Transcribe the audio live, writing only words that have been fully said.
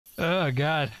Oh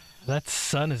god, that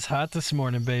sun is hot this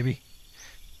morning, baby.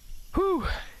 Whew.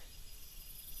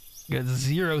 Got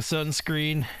zero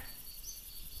sunscreen.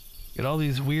 Got all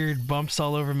these weird bumps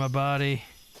all over my body.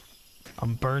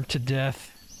 I'm burnt to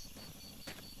death.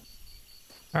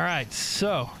 Alright,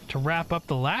 so to wrap up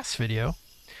the last video,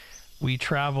 we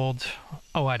traveled,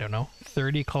 oh, I don't know,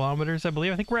 30 kilometers, I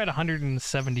believe. I think we're at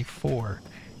 174.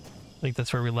 I think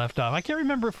that's where we left off. I can't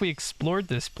remember if we explored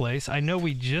this place. I know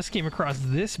we just came across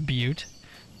this butte.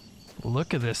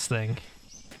 Look at this thing.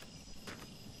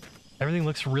 Everything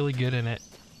looks really good in it.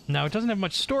 Now, it doesn't have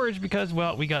much storage because,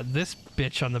 well, we got this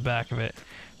bitch on the back of it.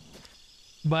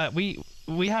 But we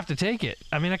have to take it.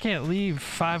 I mean, I can't leave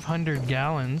 500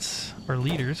 gallons, or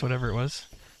liters, whatever it was,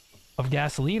 of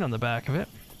gasoline on the back of it.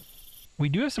 We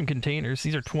do have some containers.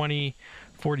 These are 20,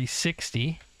 40,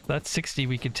 60. That's 60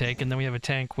 we could take, and then we have a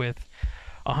tank with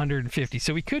 150.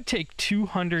 So we could take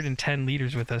 210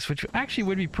 liters with us, which actually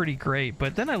would be pretty great.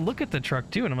 But then I look at the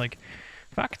truck too, and I'm like,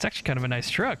 fuck, it's actually kind of a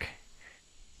nice truck.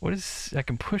 What is... I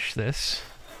can push this.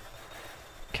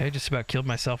 Okay, just about killed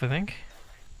myself, I think.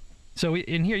 So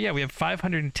in here, yeah, we have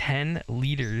 510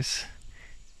 liters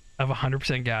of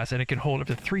 100% gas, and it can hold up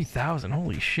to 3,000.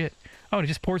 Holy shit. Oh, and it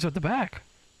just pours out the back.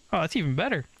 Oh, that's even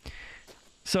better.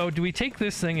 So do we take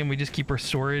this thing and we just keep our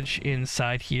storage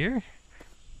inside here?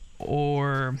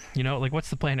 Or, you know, like,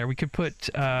 what's the plan here? We could put,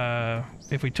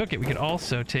 if we took it, we could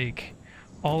also take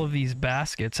all of these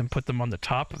baskets and put them on the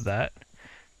top of that.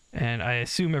 And I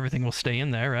assume everything will stay in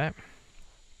there, right?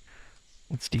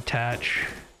 Let's detach.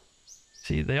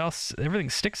 See, they all,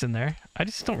 everything sticks in there. I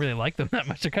just don't really like them that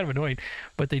much. They're kind of annoying,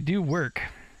 but they do work.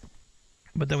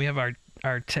 But then we have our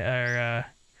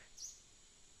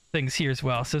things here as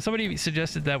well. So somebody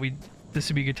suggested that this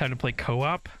would be a good time to play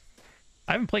co-op.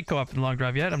 I haven't played co-op in Long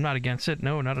Drive yet. I'm not against it.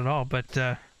 No, not at all. But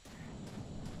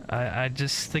I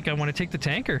just think I want to take the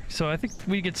tanker. So I think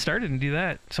we get started and do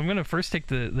that. So I'm going to first take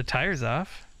the tires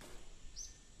off.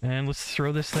 And let's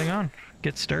throw this thing on.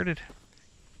 Get started.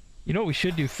 You know what we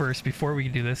should do first before we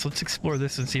do this? Let's explore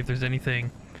this and see if there's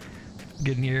anything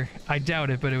good in here. I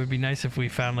doubt it, but it would be nice if we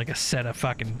found like a set of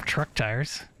fucking truck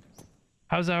tires.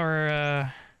 How's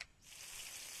our...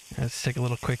 Let's take a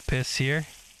little quick piss here.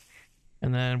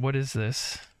 And then what is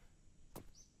this?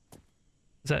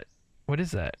 Is that... What is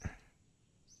that?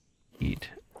 Eat.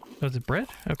 Oh, is it bread?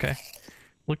 Okay.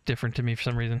 Looked different to me for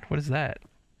some reason. What is that?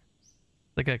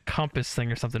 Like a compass thing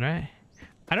or something, right?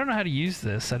 I don't know how to use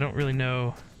this. I don't really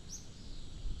know.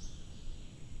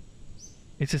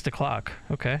 It's just a clock.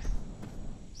 Okay.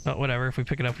 Oh, whatever. If we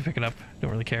pick it up, we pick it up.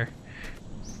 Don't really care.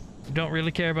 Don't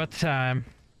really care about the time.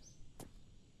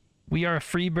 We are a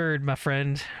free bird, my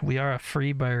friend. We are a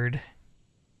free bird.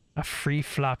 A free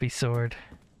floppy sword.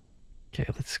 Okay,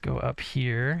 let's go up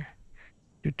here.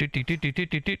 Doot doot doot doot doot doot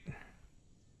doot doot.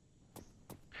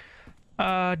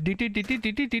 Doot doot doot doot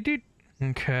doot doot doot doot.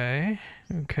 Okay.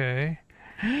 Okay.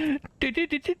 Doot doot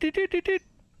doot doot doot doot doot doot.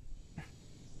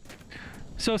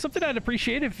 So something I'd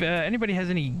appreciate if anybody has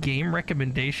any game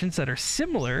recommendations that are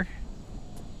similar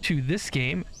to this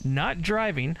game. Not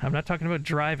driving. I'm not talking about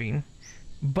driving.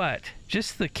 But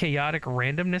just the chaotic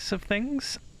randomness of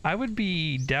things. I would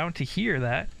be down to hear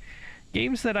that.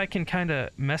 Games that I can kind of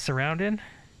mess around in.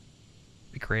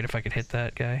 It'd be great if I could hit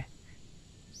that guy.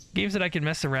 Games that I can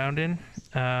mess around in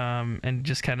and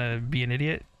just kind of be an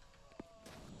idiot.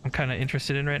 I'm kind of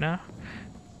interested in right now.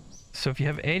 So if you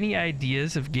have any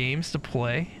ideas of games to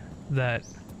play that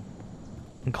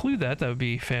include that, that would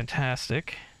be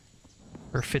fantastic.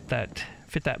 Or fit that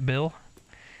bill.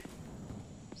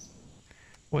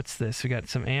 What's this? We got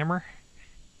some amber.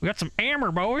 We got some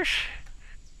amber, boys.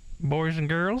 Boys and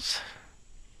girls.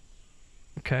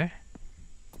 Okay.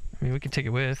 I mean, we can take it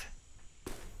with.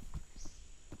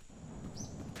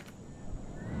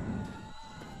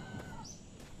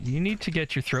 You need to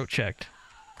get your throat checked.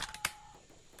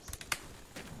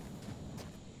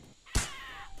 Did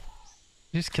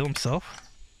he just kill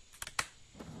himself?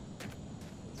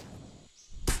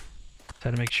 Just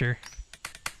had to make sure.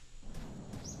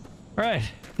 Alright,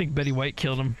 I think Betty White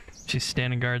killed him. She's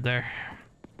standing guard there.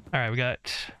 Alright, we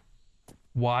got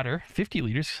water. 50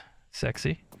 liters.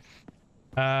 Sexy.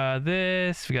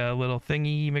 This, we got a little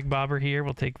thingy McBobber here.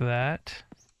 We'll take that.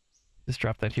 Just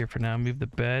drop that here for now. Move the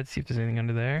bed. See if there's anything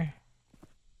under there.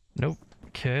 Nope.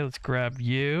 Okay, let's grab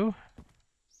you.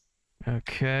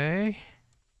 Okay.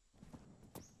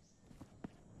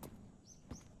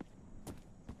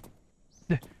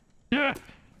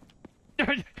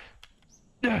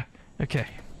 Okay.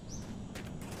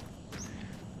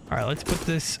 Alright, let's put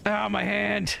this... Oh, my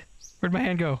hand! Where'd my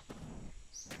hand go?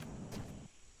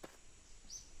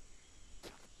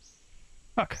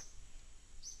 Fuck.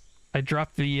 I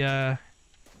dropped the, I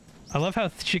love how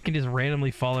shit can just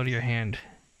randomly fall out of your hand.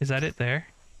 Is that it there?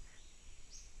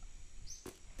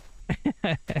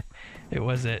 It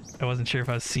was it. I wasn't sure if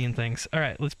I was seeing things.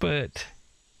 Alright, let's put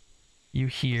you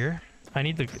here. I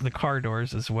need the car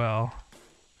doors as well.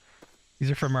 These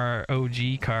are from our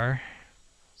OG car.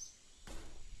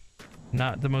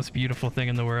 Not the most beautiful thing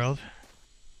in the world.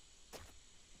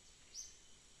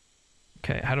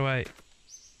 Okay, how do I...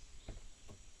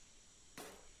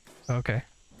 Okay.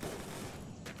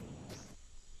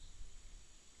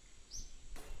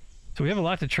 So we have a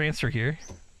lot to transfer here.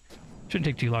 Shouldn't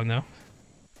take too long though.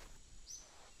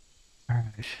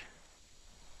 Alright.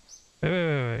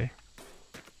 Wait.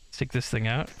 Let's take this thing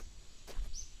out.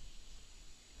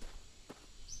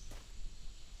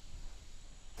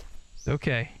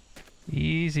 Okay.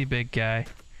 Easy, big guy.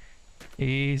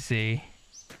 Easy.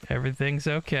 Everything's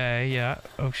okay. Yeah.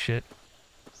 Oh shit.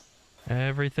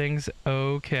 Everything's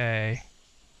okay.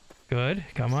 Good.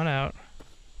 Come on out.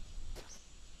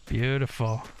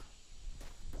 Beautiful.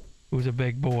 Who's a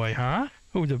big boy, huh?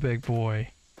 Who's a big boy?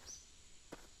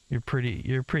 You're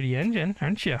a pretty engine,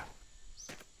 aren't you?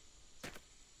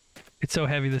 It's so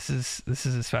heavy. This is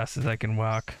as fast as I can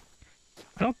walk.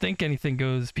 I don't think anything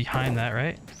goes behind that,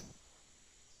 right? I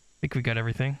think we got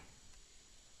everything.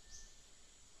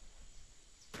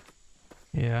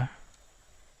 Yeah.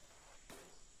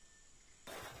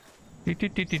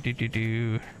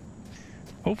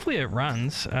 Hopefully it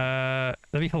runs. That'd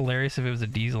be hilarious if it was a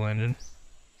diesel engine.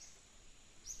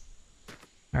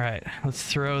 Alright, let's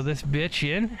throw this bitch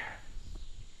in.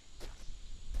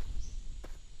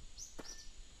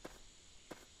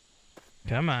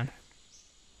 Come on.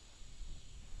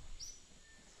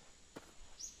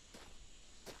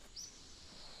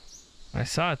 I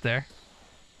saw it there.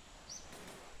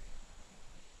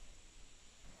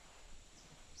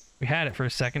 We had it for a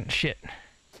second. Shit.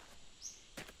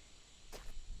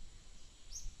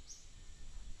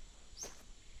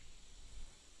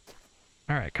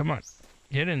 Alright, come on.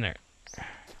 Get in there.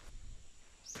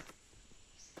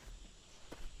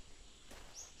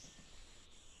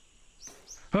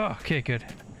 Oh, okay, good.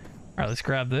 Alright, let's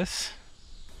grab this.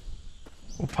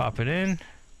 We'll pop it in.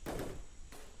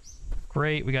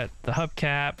 Great, we got the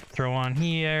hubcap. Throw on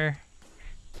here.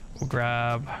 We'll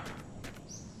grab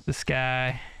this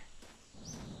guy.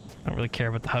 I don't really care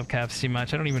about the hubcaps too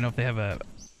much. I don't even know if they have an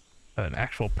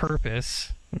actual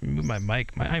purpose. Let me move my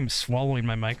mic. I'm swallowing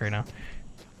my mic right now.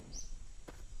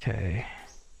 Okay.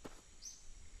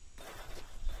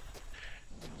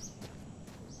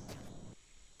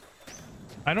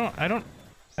 I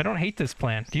don't hate this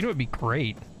plan. Do you know what would be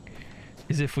great?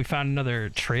 Is if we found another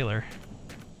trailer.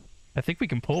 I think we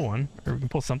can pull one, or we can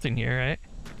pull something here, right?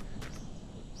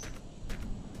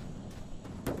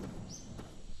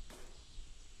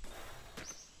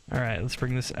 Alright, let's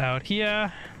bring this out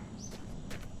here.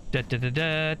 Da da da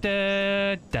da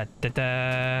da da da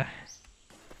da.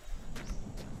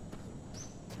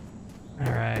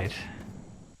 Alright.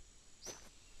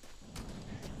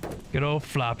 Good old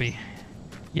Floppy.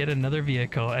 Yet another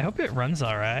vehicle. I hope it runs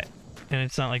alright. And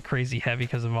it's not like crazy heavy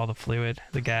because of all the fluid,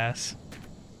 the gas.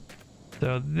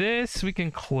 So this we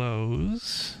can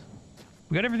close.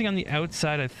 We got everything on the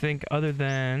outside, I think, other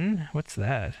than... What's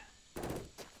that?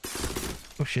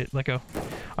 Oh shit, let go.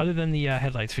 Other than the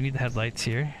headlights. We need the headlights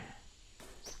here.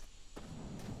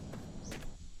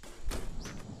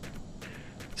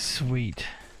 Sweet.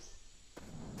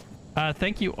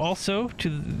 Thank you also for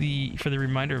the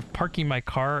reminder of parking my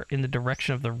car in the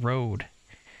direction of the road.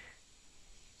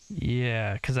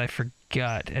 Yeah, because I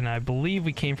forgot, and I believe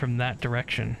we came from that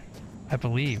direction. I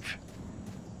believe.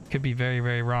 Could be very,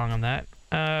 very wrong on that.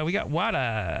 We got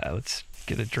water. Let's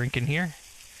get a drink in here.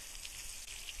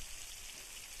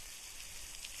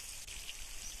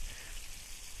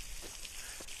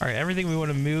 Alright, everything we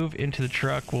want to move into the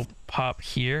truck will pop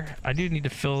here. I do need to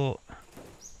fill...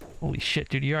 Holy shit,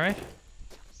 dude, you alright?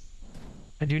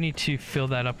 I do need to fill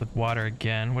that up with water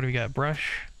again. What do we got?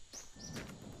 Brush?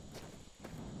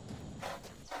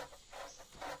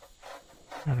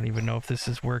 I don't even know if this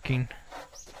is working.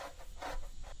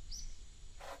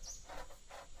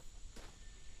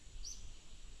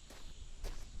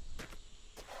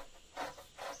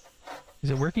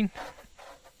 Is it working?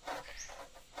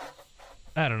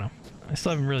 I don't know. I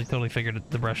still haven't really totally figured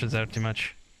the brushes out too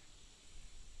much.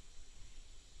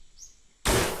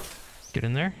 Get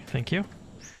in there. Thank you.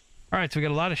 Alright, so we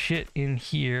got a lot of shit in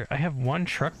here. I have one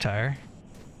truck tire,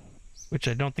 which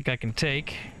I don't think I can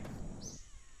take.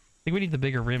 I think we need the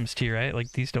bigger rims too, right?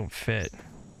 Like, these don't fit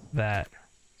that.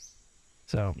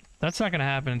 So, that's not going to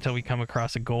happen until we come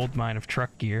across a gold mine of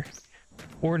truck gear.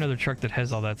 Or another truck that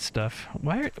has all that stuff.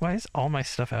 Why is all my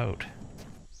stuff out?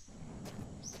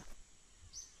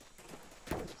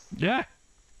 Yeah.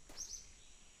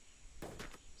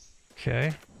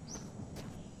 Okay.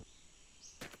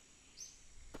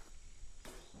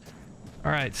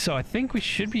 All right, so I think we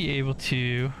should be able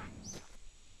to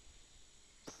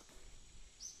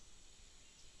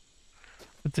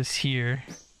put this here.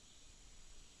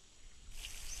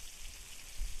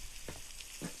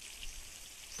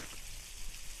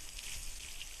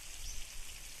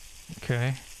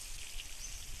 Okay.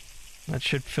 That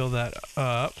should fill that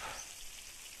up.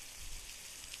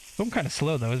 I'm kind of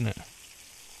slow though, isn't it?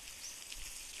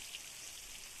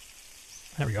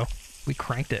 There we go. We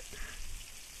cranked it.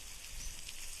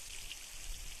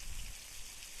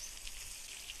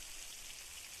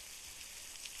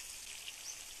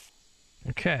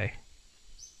 Okay.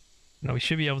 Now we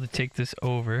should be able to take this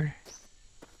over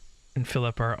and fill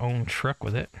up our own truck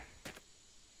with it.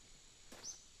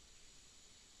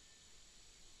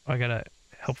 Oh, I gotta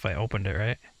help if I opened it,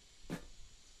 right?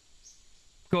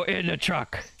 Go in the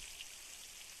truck.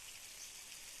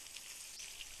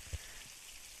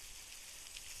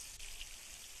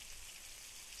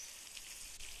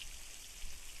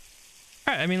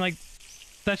 Alright, I mean, like,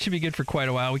 that should be good for quite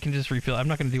a while. We can just refill. I'm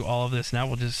not going to do all of this now.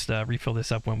 We'll just refill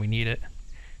this up when we need it.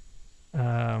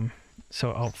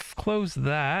 So I'll close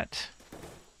that.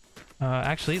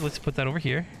 Actually, let's put that over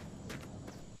here.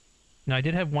 Now, I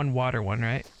did have one water one,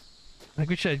 right? I think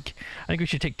we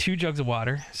should take 2 jugs of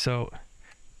water. So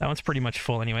that one's pretty much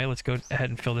full anyway. Let's go ahead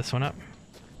and fill this one up.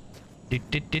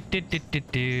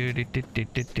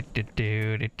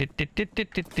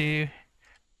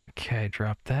 Okay,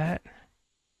 drop that.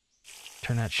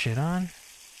 Turn that shit on.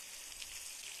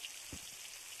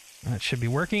 That should be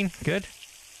working. Good.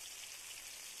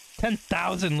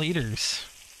 10,000 liters.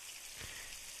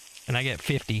 And I get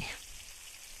 50.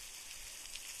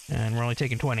 And we're only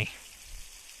taking 20.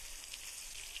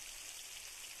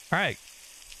 Alright.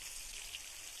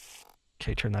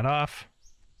 Okay, turn that off.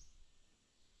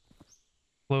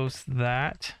 Close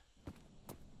that.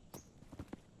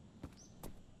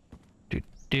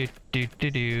 Do.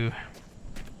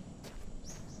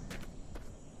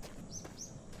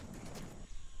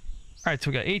 Alright,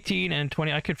 so we got 18 and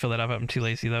 20. I could fill that up. I'm too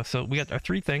lazy though. So we got our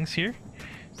 3 things here.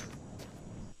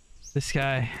 This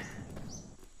guy.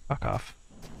 Fuck off.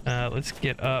 Let's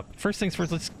get up. First things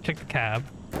first, let's check the cab.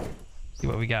 See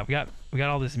what we got. We got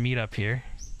all this meat up here.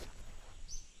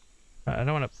 I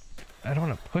don't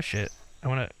wanna push it.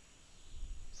 I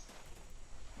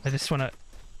just wanna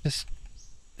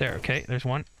there, okay, there's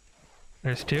 1.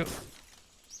 There's 2.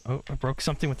 Oh, I broke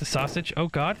something with the sausage. Oh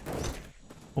god.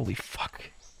 Holy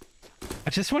fuck. I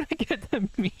just want to get the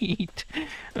meat.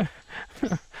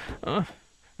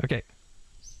 Okay.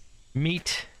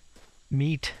 Meat.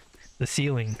 The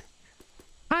ceiling.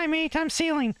 Hi, meat, I'm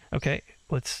sealing. Okay,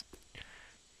 let's...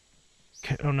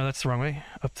 Okay, oh no, that's the wrong way.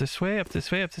 Up this way, up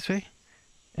this way, up this way.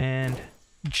 And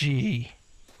G.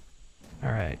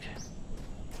 Alright.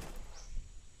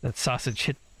 That sausage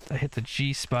I hit the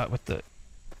G spot with the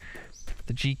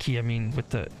G key, I mean, with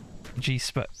the G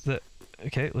spot.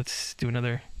 Okay, let's do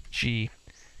another G.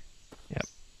 Yep.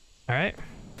 Alright.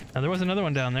 Now there was another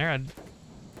one down there. I'd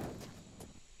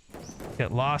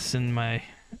get lost in my...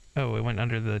 Oh, it went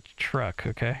under the truck.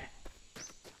 Okay.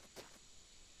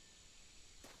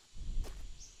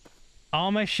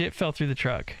 All my shit fell through the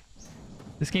truck.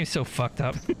 This game's so fucked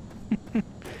up.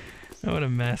 What a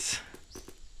mess.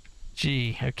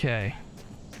 G. Okay.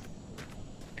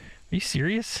 Are you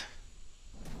serious?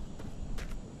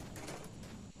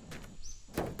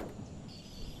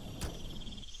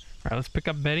 Alright, let's pick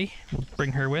up Betty. We'll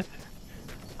bring her with.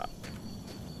 I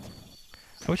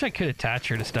wish I could attach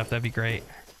her to stuff. That'd be great.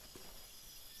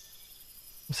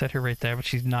 We'll set her right there, but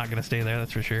she's not gonna stay there,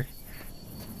 that's for sure.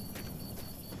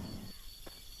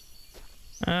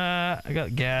 I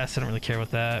got gas. I don't really care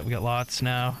about that. We got lots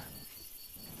now.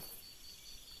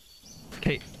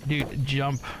 Okay, dude,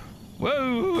 jump.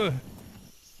 Whoa!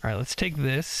 Alright, let's take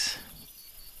this.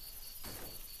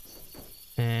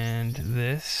 And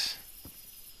this.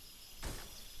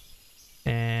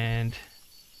 And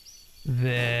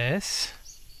this.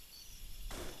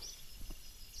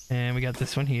 And we got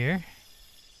this one here.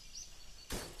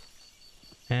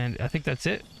 And I think that's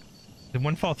it. Did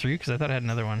one fall through? Because I thought I had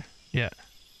another one. Yeah.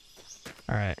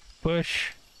 Alright.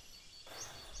 Push.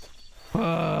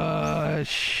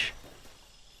 Push.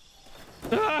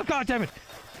 Oh, God damn it.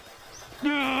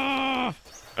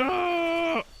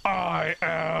 I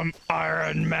am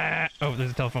Iron Man. Oh,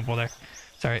 there's a telephone pole there.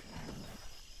 Sorry.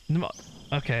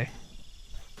 Okay.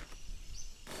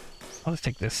 I'll just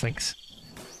take this, thanks.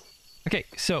 Okay,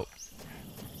 so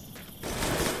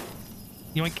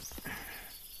yoink.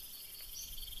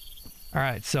 All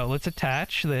right, so let's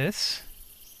attach this.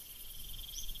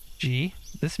 G.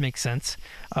 This makes sense.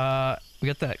 We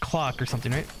got that clock or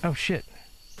something, right? Oh shit.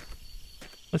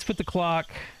 Let's put the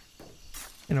clock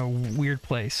in a weird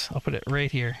place. I'll put it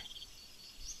right here.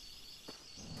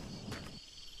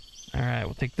 All right,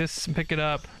 we'll take this and pick it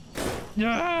up.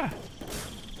 Ah!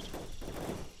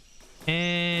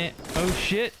 And oh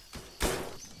shit.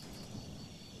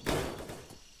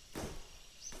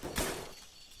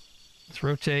 Let's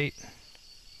rotate.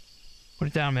 Put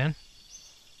it down, man.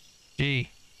 G.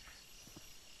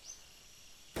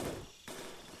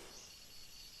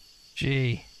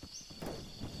 G.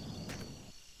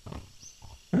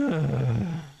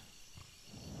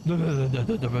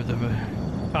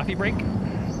 Coffee break?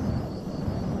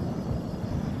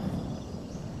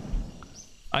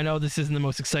 I know this isn't the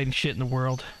most exciting shit in the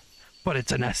world, but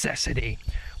it's a necessity.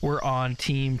 We're on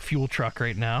Team Fuel Truck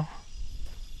right now.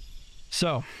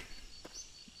 So,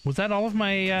 was that all of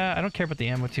my, I don't care about the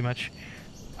ammo too much,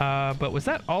 but was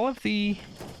that all of the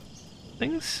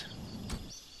things?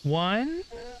 Is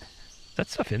that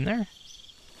stuff in there?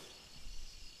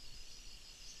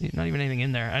 Not even anything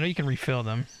in there. I know you can refill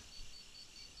them.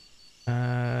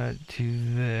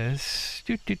 Do this.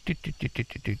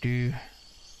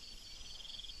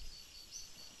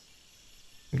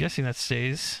 I'm guessing that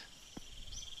stays.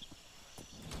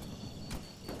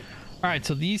 Alright,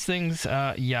 so these things,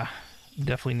 yeah,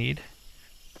 definitely need.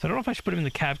 So I don't know if I should put them in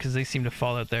the cab because they seem to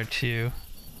fall out there too.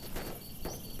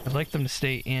 I'd like them to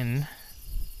stay in.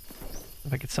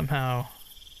 If I could somehow...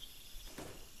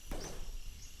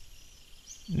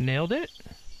 Nailed it?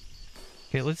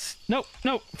 Okay, let's... Nope,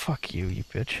 nope! Fuck you, you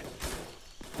bitch.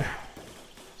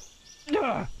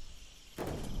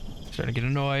 Starting to get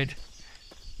annoyed.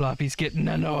 Floppy's getting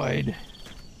annoyed.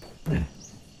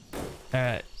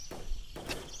 Alright.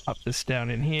 Pop this down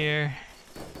in here.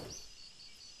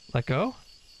 Let go.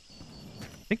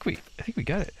 I think we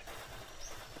got it.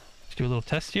 Let's do a little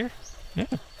test here. Yeah,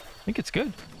 I think it's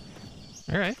good.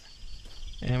 Alright.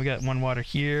 And we got one water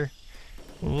here.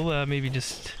 We'll maybe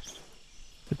just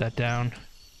put that down.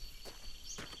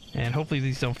 And hopefully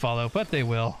these don't fall out, but they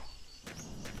will.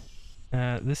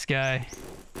 This guy.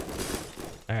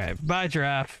 Alright, bye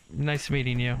giraffe. Nice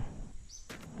meeting you.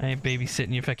 I ain't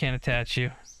babysitting you if I can't attach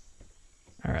you.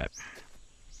 Alright.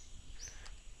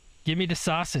 Give me the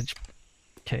sausage.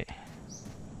 Okay.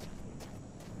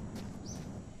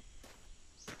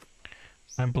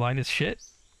 I'm blind as shit.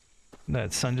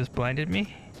 That sun just blinded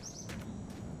me.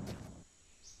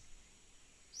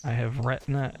 I have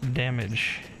retina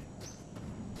damage.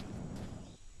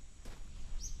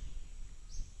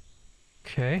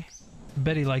 Okay.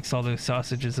 Betty likes all those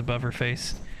sausages above her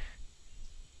face.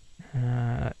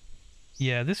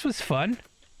 Yeah, this was fun.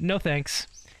 No thanks.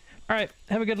 Alright,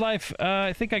 have a good life.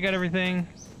 I think I got everything.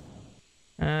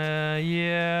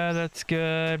 Yeah, that's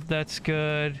good. That's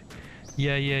good.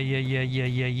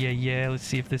 Yeah. Let's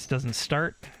see if this doesn't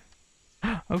start.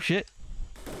 Oh shit.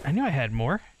 I knew I had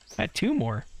more. I had 2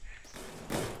 more.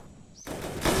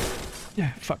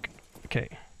 Yeah, fuck. Okay.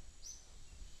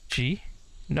 G?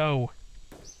 No.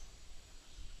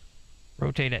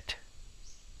 Rotate it.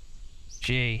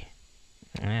 G.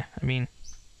 I mean,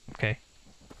 okay.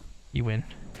 You win.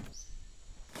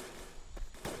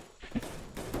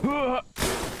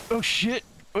 Oh shit!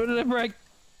 What did I break?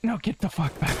 No, get the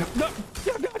fuck back up. No!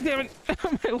 Oh, God damn it!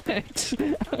 My legs!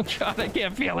 Oh god, I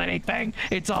can't feel anything!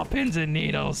 It's all pins and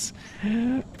needles!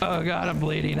 Oh god, I'm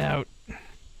bleeding out.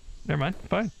 Never mind,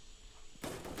 fine.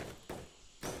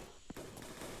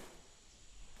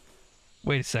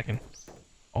 Wait a second.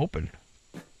 Open.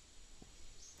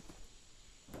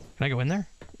 Can I go in there?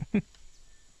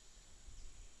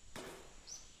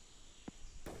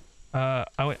 I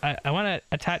want to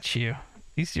attach you.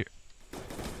 These are...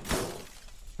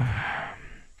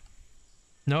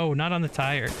 No, not on the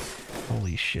tire.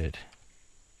 Holy shit.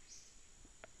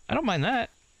 I don't mind that.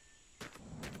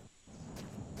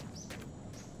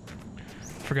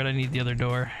 Forgot I need the other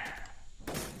door.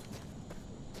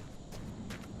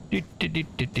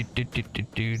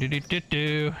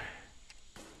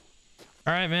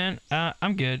 Alright, man.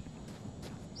 I'm good.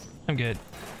 I'm good.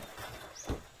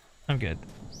 I'm good.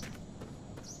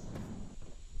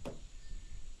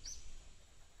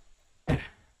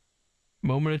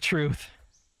 Moment of truth.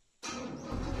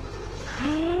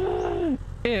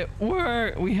 It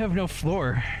worked! We have no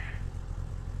floor.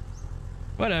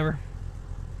 Whatever.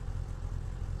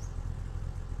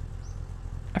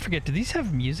 I forget, do these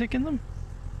have music in them?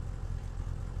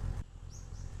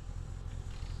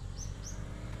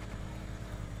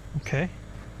 Okay.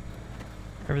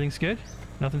 Everything's good?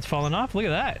 Nothing's falling off? Look at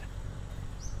that.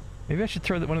 Maybe I should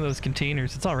throw one of those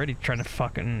containers. It's already trying to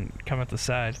fucking come out the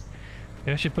side.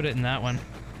 Maybe I should put it in that one.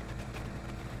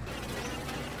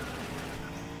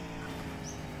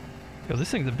 Yo, this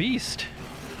thing's a beast.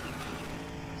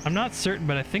 I'm not certain,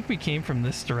 but I think we came from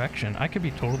this direction. I could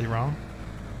be totally wrong.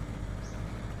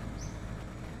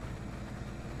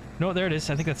 No, there it is.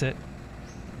 I think that's it.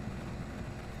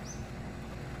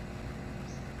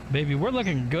 Baby, we're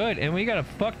looking good, and we got a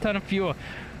fuck ton of fuel.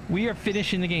 We are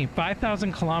finishing the game.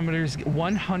 5,000 kilometers,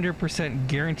 100%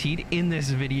 guaranteed in this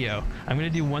video. I'm gonna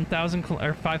do 5,000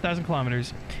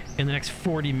 kilometers in the next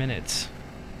 40 minutes.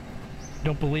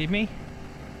 Don't believe me?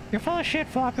 You're full of shit,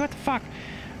 Floppy. What the fuck?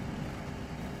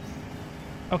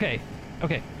 Okay,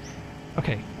 okay,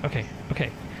 okay, okay,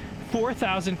 okay.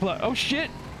 4,000 oh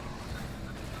shit!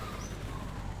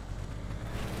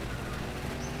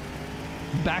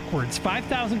 Backwards.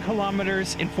 5,000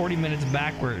 kilometers in 40 minutes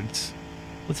backwards.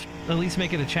 Let's at least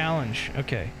make it a challenge.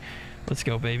 Okay, let's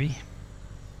go, baby.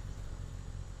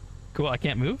 Cool, I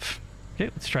can't move. Okay,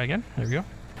 let's try again. There we go.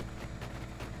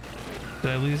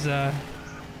 Did I lose,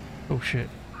 oh shit.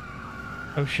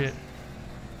 Oh shit.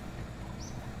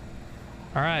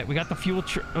 Alright, we got the fuel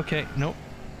okay, nope.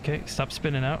 Okay, stop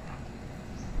spinning out.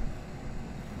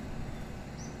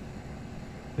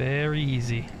 Very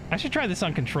easy. I should try this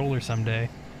on controller someday.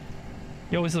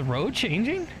 Yo, is the road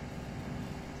changing?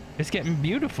 It's getting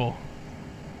beautiful.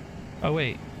 Oh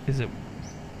wait, is it?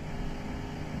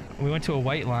 We went to a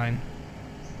white line.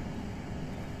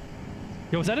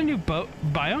 Yo, is that a new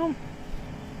biome?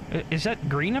 Is that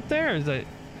green up there, or is that...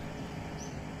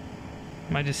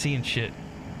 Am I just seeing shit?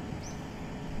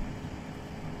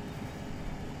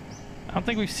 I don't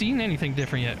think we've seen anything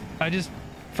different yet. I just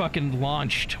fucking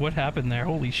launched. What happened there?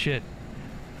 Holy shit.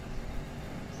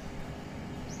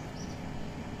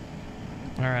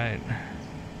 Alright.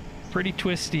 Pretty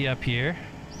twisty up here.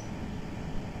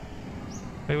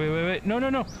 Wait, wait, wait, wait. No, no,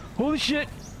 no. Holy shit.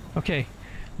 Okay.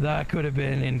 That could have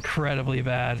been incredibly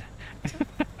bad.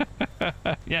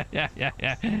 Yeah.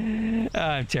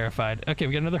 I'm terrified. Okay,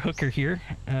 we got another hooker here.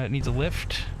 It needs a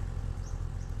lift.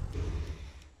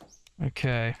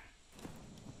 Okay.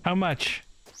 How much?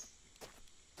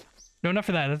 No, enough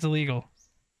for that. That's illegal.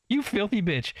 You filthy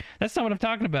bitch. That's not what I'm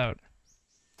talking about.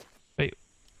 Wait.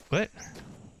 What?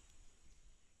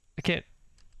 I can't.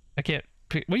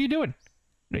 What are you doing?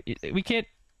 We can't.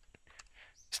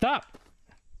 Stop.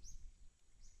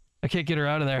 I can't get her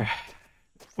out of there.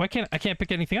 Why can't I can't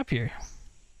pick anything up here?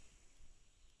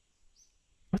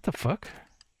 What the fuck?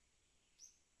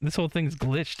 This whole thing's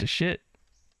glitched to shit.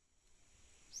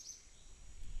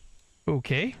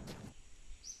 Okay.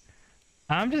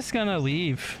 I'm just gonna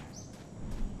leave.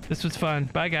 This was fun.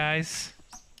 Bye, guys.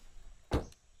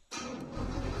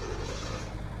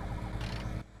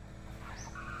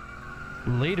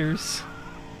 Laters.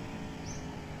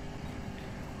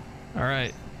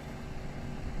 Alright.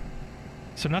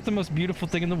 So not the most beautiful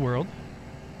thing in the world.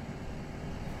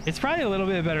 It's probably a little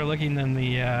bit better looking than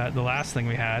the last thing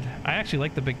we had. I actually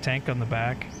like the big tank on the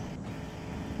back.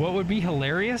 What would be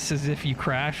hilarious is if you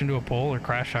crash into a pole or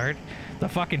crash hard, the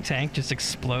fucking tank just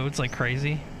explodes like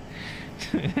crazy.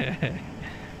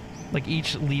 Like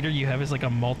each liter you have is like a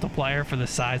multiplier for the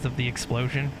size of the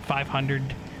explosion. 500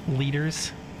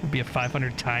 liters would be a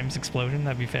 500 times explosion.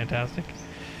 That'd be fantastic.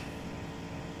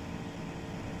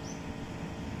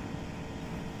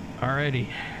 Alrighty.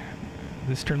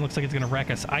 This turn looks like it's gonna wreck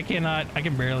us. I can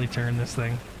barely turn this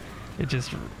thing. It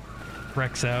just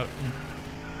wrecks out.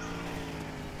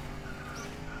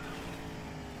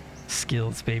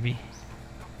 Skills, baby.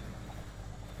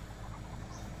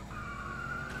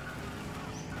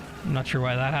 I'm not sure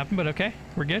why that happened, but okay,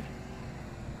 we're good.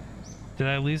 Did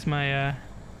I lose my, I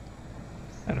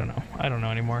don't know. I don't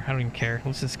know anymore. I don't even care.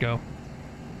 Let's just go.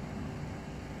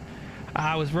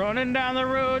 I was running down the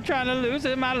road trying to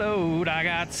loosen my load. I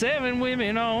got 7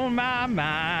 women on my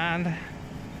mind.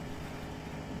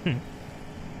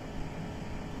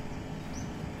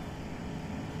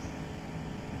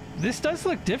 This does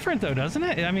look different though, doesn't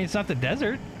it? I mean, it's not the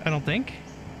desert, I don't think.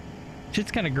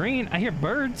 Shit's kind of green. I hear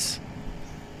birds.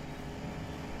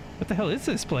 What the hell is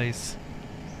this place?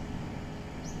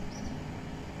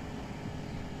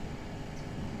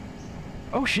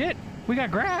 Oh shit, we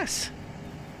got grass.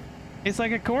 It's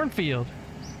like a cornfield,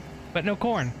 but no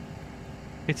corn.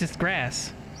 It's just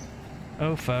grass.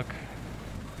 Oh fuck.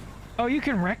 Oh, you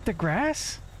can wreck the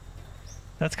grass?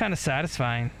 That's kind of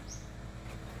satisfying.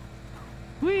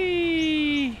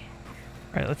 Whee!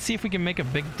 Alright, let's see if we can make a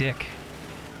big dick.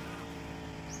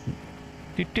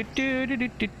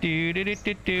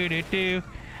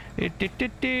 I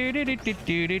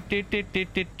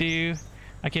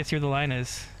can't see where the line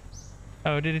is.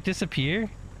 Oh, did it disappear?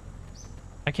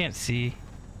 I can't see.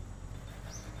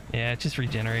 Yeah, it just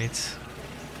regenerates.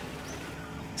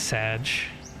 Sag.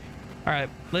 Alright,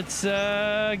 let's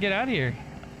get out of here.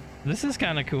 This is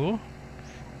kind of cool.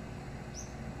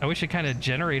 I wish it kind of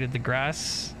generated the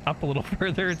grass up a little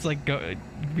further. It's like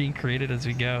being created as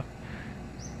we go.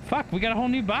 Fuck, we got a whole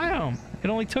new biome. It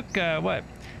only took, what,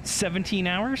 17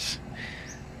 hours?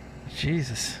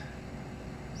 Jesus.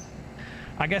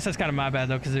 I guess that's kind of my bad,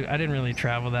 though, because I didn't really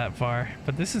travel that far.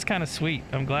 But this is kind of sweet.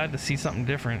 I'm glad to see something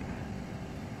different.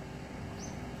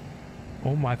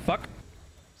 Oh my fuck.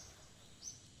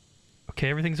 Okay,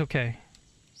 everything's okay.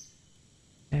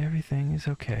 Everything is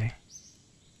okay.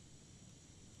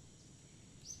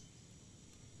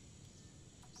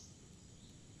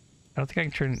 I don't think I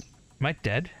can turn... Am I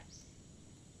dead?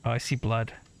 Oh, I see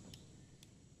blood.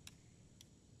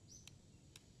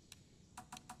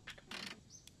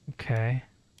 Okay.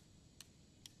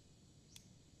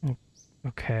 Oh,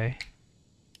 okay.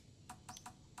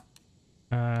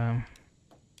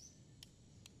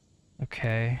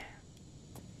 Okay.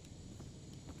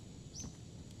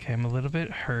 Okay, I'm a little bit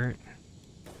hurt.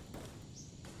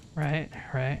 Right,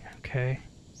 okay.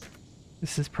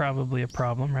 This is probably a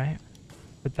problem, right?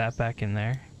 Put that back in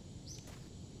there.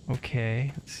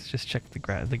 Okay, let's just check the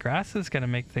grass. The grass is gonna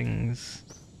make things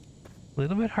a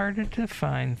little bit harder to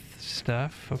find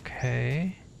stuff.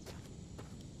 Okay.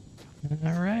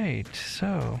 Alright,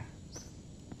 so.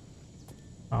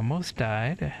 Almost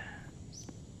died.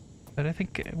 But I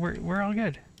think we're all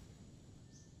good.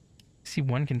 I see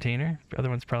one container. The other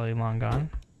one's probably long gone.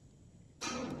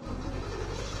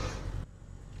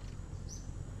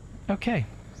 Okay.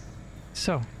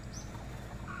 So.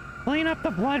 Clean up the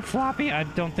blood, Floppy. I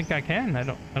don't think I can. I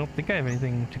don't think I have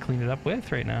anything to clean it up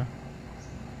with right now.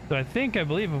 So I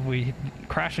believe if we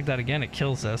crash like that again, it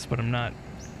kills us, but I'm not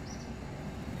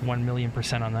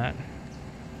 1,000,000% on that.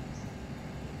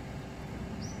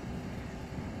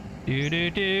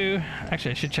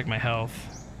 Actually, I should check my health.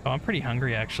 Oh, I'm pretty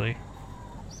hungry, actually.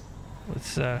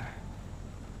 Let's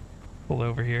pull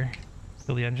over here.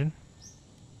 Fill the engine.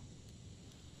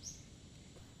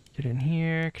 Get in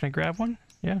here. Can I grab one?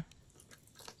 Yeah.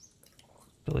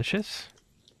 Delicious.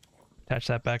 Attach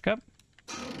that back up.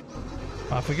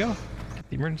 Off we go. Get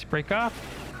the emergency brake off.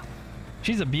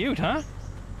 She's a beaut, huh?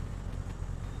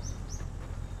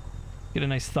 Get a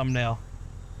nice thumbnail.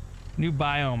 New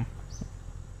biome.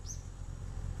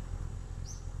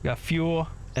 We got fuel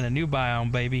and a new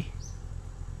biome, baby.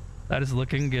 That is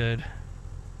looking good.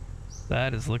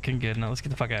 That is looking good. Now let's get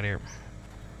the fuck out of here.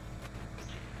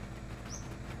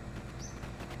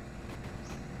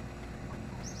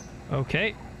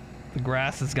 Okay, the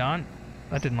grass is gone.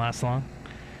 That didn't last long.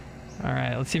 All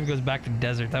right, let's see if it goes back to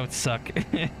desert. That would suck.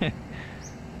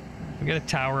 We got a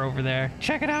tower over there.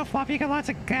 Check it out, Floppy. You got lots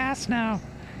of gas now.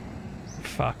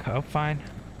 Fuck. Oh, fine.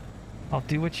 I'll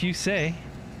do what you say.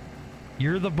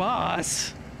 You're the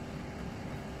boss.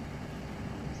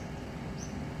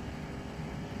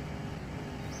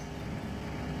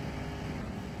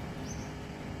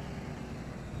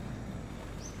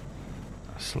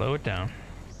 Slow it down.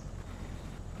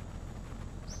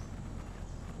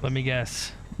 Let me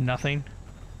guess. Nothing?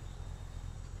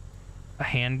 A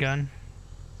handgun?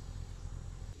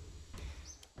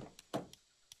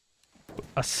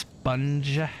 A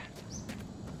sponge?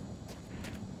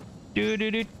 Do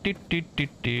do do do do do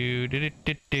do do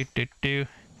do do do do.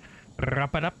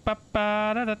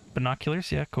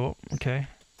 Binoculars, yeah, cool. Okay.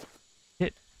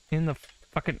 Hit in the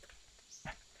fucking.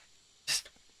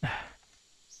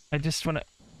 I just wanna.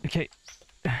 Okay.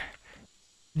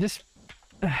 Just.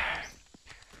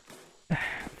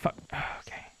 Fuck.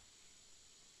 Okay.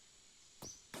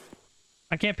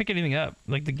 I can't pick anything up.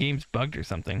 Like the game's bugged or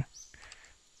something.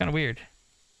 Kind of weird.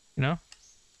 You know?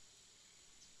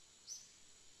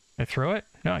 Can I throw it?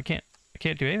 No, I can't. I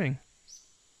can't do anything.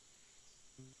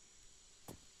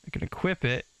 I can equip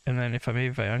it, and then if I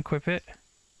unquip it.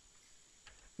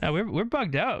 Now we're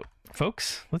bugged out,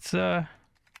 folks. Let's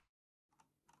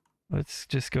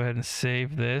just go ahead and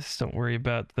save this. Don't worry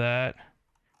about that.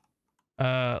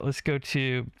 Let's go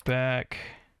to back.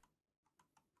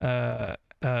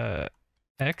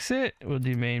 Exit. We'll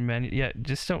do main menu. Yeah,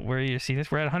 just don't worry. You see this?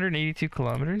 We're at 182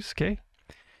 kilometers. Okay.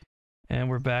 And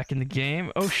we're back in the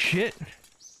game. Oh shit!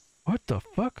 What the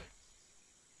fuck?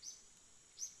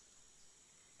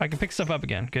 I can pick stuff up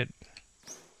again. Good.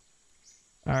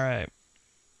 All right.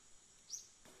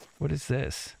 What is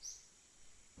this?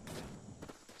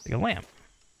 Like a lamp.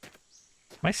 Am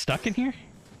I stuck in here?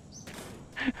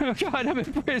 Oh god, I'm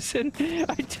in prison.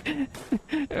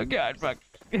 Oh god, fuck.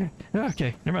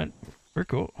 Okay, never mind. We're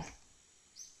cool.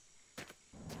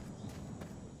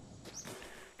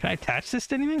 Can I attach this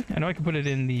to anything? I know I can put it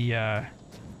in the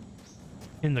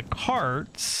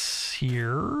carts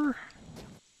here.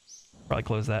 Probably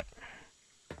close that.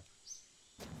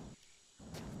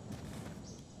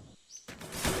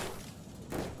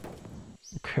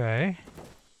 Okay.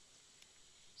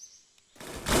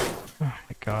 Oh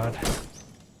my god.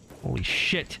 Holy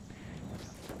shit.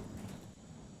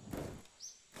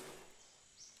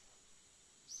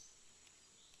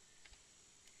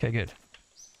 Okay, good.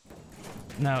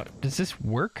 Now, does this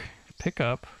work? Pick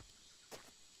up.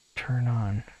 Turn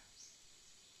on.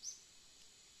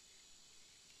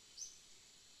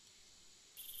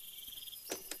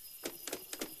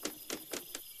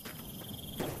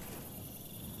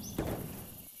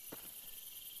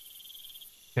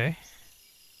 Okay.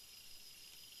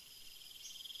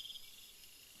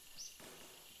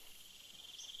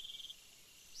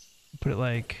 Put it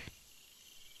like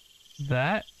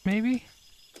that, maybe?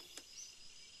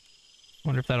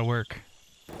 Wonder if that'll work.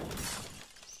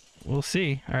 We'll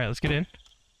see. Alright, let's get in.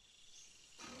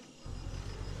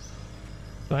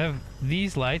 So I have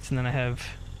these lights, and then I have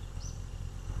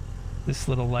this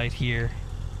little light here.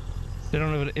 I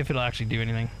don't know if it'll actually do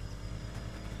anything.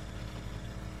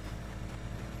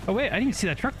 Oh wait, I didn't even see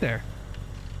that truck there.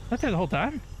 Was that there the whole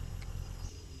time?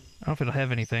 I don't know if it'll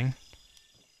have anything.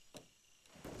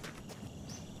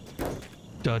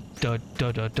 What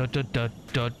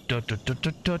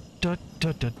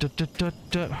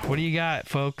do you got,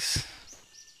 folks?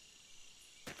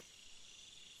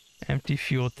 Empty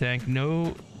fuel tank,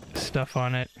 no stuff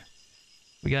on it.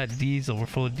 We got diesel, we're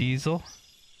full of diesel.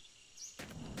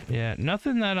 Yeah,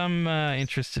 nothing that I'm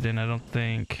interested in, I don't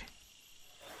think.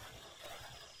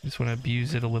 Just want to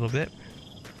abuse it a little bit.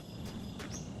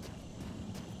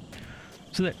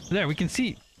 So there, we can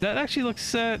see. That actually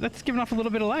looks, that's giving off a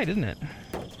little bit of light, isn't it?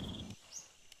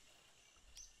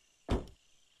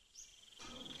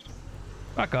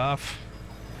 Fuck off.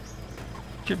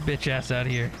 Get your bitch ass out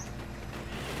of here.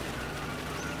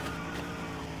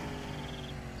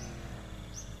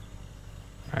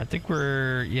 Alright, I think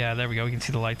we're... Yeah, there we go. We can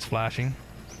see the lights flashing.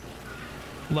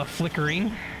 Love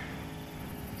flickering.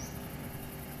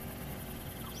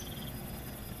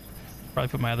 Probably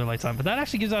put my other lights on, but that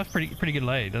actually gives off pretty good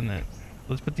light, doesn't it?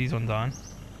 Let's put these ones on.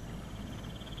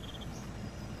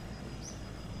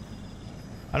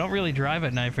 I don't really drive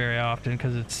at night very often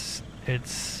because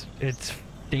it's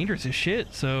dangerous as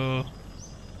shit. So,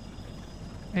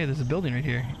 hey, there's a building right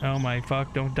here. Oh my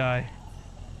fuck! Don't die.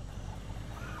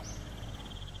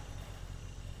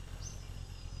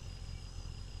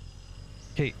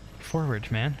 Okay,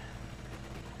 forward, man.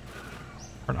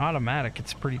 For an automatic,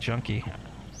 it's pretty junky.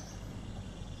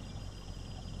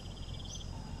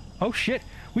 Oh shit,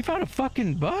 we found a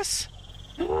fucking bus?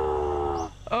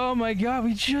 Oh my god,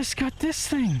 we just got this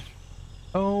thing.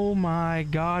 Oh my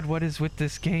god, what is with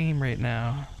this game right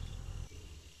now?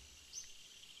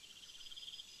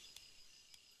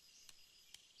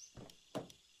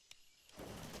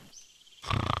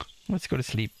 Let's go to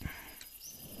sleep.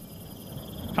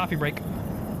 Coffee break.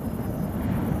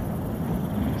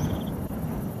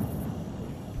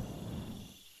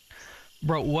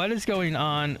 Bro, what is going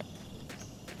on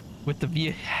with the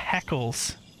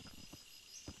vehicles?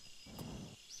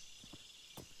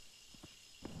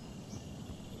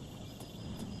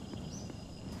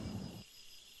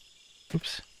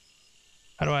 Oops.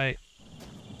 How do I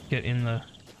get in the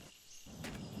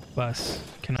bus?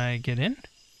 Can I get in? It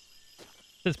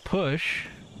says push.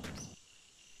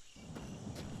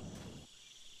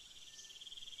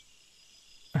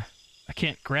 I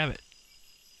can't grab it.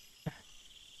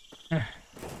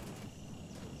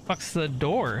 Fuck's the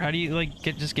door? How do you like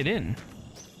just get in?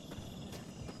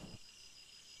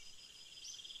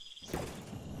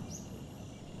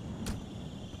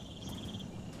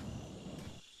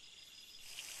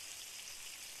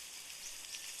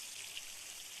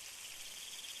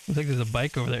 Looks like there's a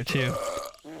bike over there too.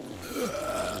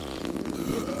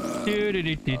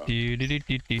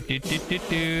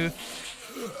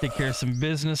 Take care of some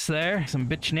business there, some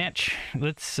bitch natch.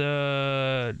 Let's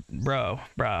brah.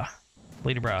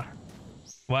 Lady brah.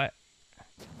 What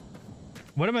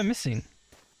am I missing?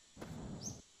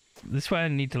 This is why I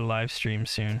need to live stream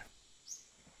soon.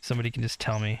 Somebody can just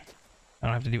tell me. I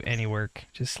don't have to do any work.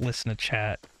 Just listen to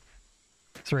chat.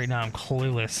 So right now I'm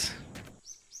clueless.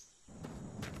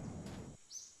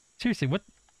 Seriously, what?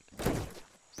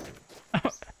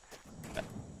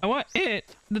 I want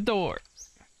it. The door.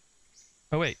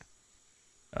 Oh wait.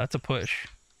 That's a push.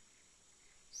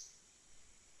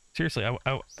 Seriously,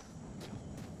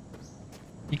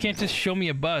 you can't just show me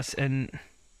a bus and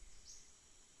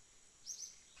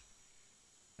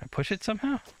I push it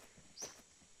somehow?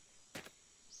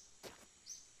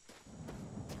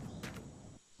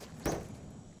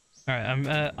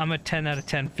 Alright, I'm a 10 out of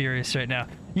 10 furious right now.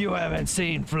 You haven't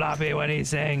seen Floppy when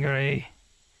he's angry.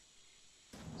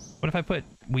 What if I put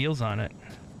wheels on it?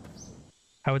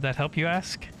 How would that help, you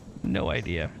ask? No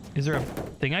idea. Is there a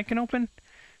thing I can open?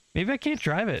 Maybe I can't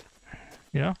drive it.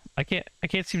 You know? I can't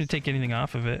seem to take anything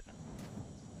off of it.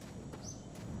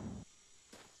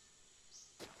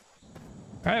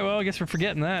 Alright, well, I guess we're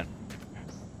forgetting that.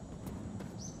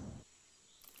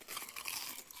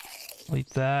 Delete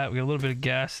that. We got a little bit of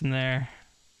gas in there.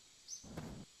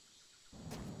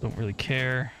 Don't really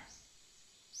care.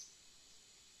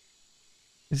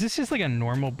 Is this just like a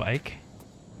normal bike?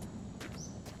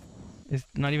 It's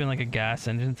not even like a gas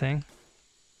engine thing?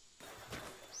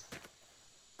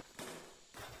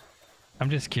 I'm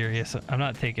just curious. I'm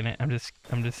not taking it. I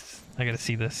gotta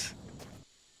see this.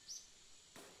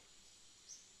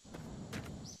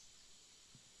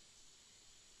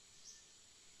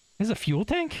 This is a fuel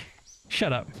tank?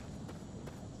 Shut up.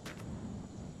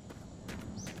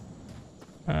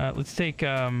 Let's take,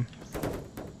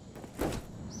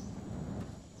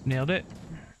 nailed it.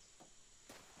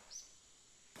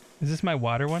 Is this my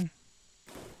water one?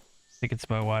 I think it's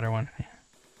my water one.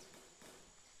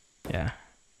 Yeah.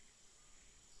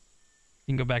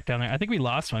 You can go back down there. I think we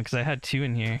lost one because I had two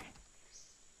in here.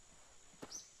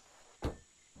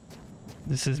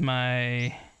 This is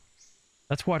my...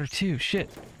 That's water too. Shit.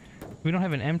 We don't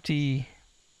have an empty...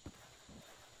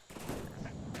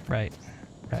 Right.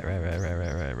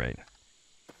 Right.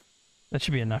 That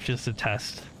should be enough just to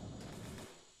test.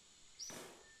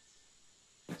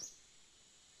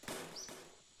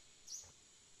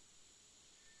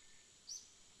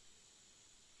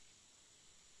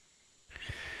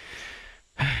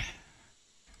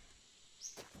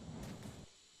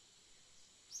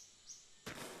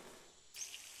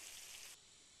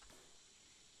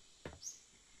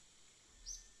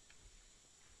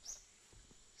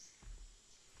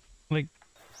 Like,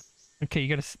 okay,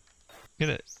 you gotta,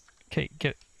 okay,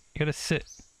 you gotta sit.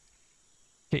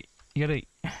 Okay, you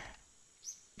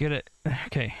gotta,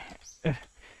 okay.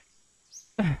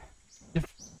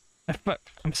 Fuck,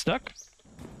 I'm stuck?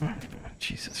 Oh,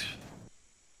 Jesus.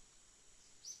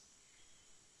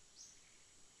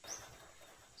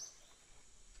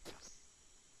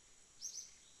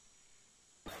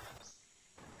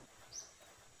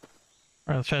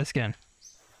 Alright, let's try this again.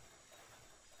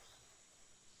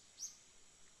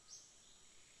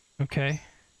 Okay.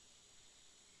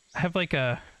 I have like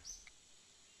a...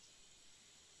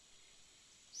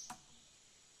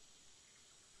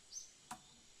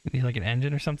 Need like an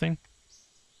engine or something?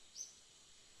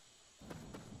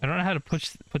 I don't know how to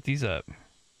put these up.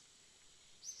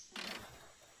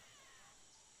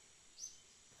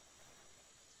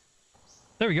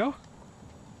 There we go.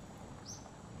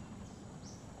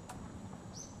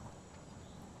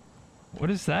 What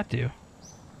does that do?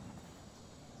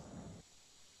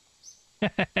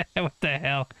 What the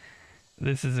hell?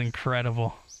 This is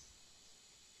incredible.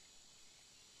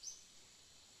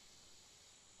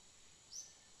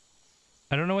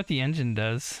 I don't know what the engine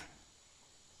does.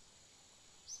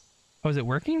 Oh, is it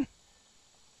working?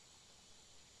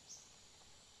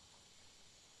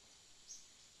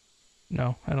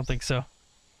 No, I don't think so.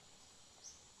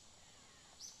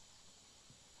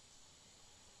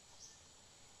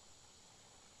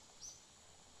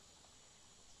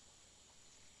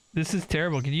 This is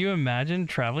terrible. Can you imagine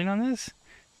traveling on this?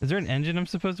 Is there an engine I'm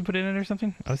supposed to put in it or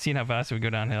something? I was seeing how fast it would go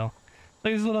downhill.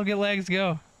 Look at these little legs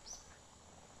go.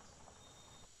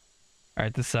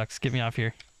 Alright, this sucks. Get me off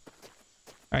here.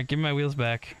 Alright, give me my wheels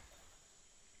back.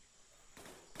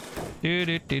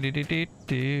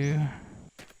 Do.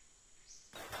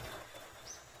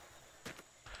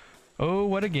 Oh,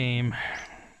 what a game.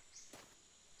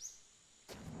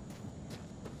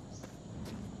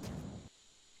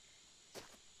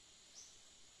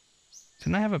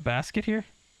 Didn't I have a basket here?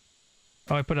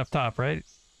 Oh, I put it up top, right?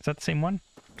 Is that the same one?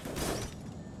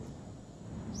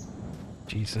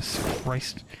 Jesus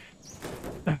Christ.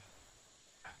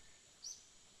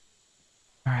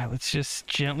 Alright, let's just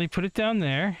gently put it down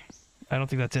there. I don't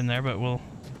think that's in there, but we'll...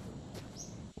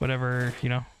 Whatever, you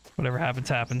know, whatever happens,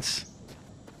 happens.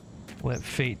 Let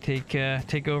fate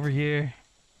take over here.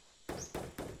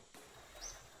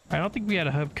 I don't think we had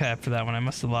a hubcap for that one. I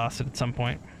must have lost it at some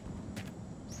point.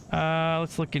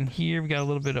 Let's look in here. We got a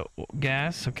little bit of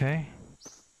gas. Okay.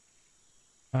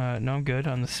 No, I'm good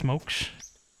on the smokes.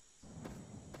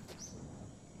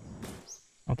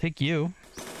 I'll take you.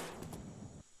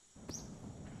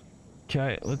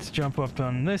 Okay, let's jump up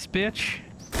on this bitch.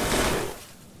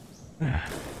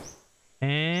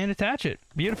 And attach it.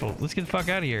 Beautiful. Let's get the fuck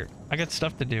out of here. I got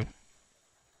stuff to do.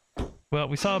 Well,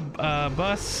 we saw a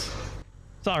bus.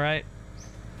 It's alright.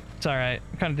 It's alright.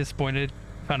 I'm kind of disappointed.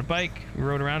 Found a bike. We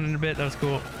rode around in a bit. That was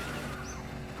cool.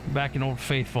 Back in Old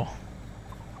Faithful.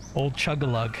 Old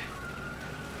Chug-a-Lug.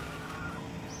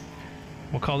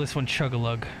 We'll call this one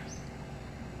Chug-a-Lug.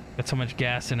 Got so much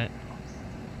gas in it.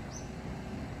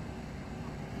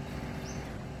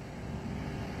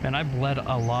 Man, I bled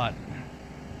a lot.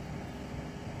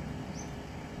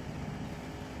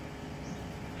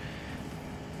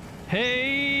 Hey!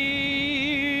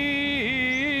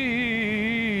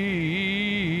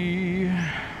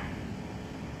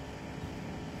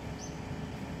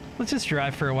 Let's just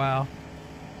drive for a while.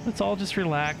 Let's all just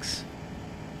relax.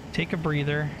 Take a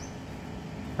breather.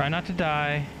 Try not to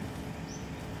die.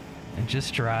 And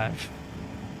just drive.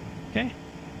 Okay?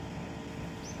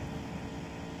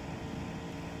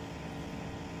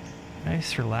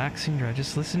 Nice, relaxing drive.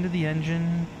 Just listen to the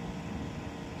engine.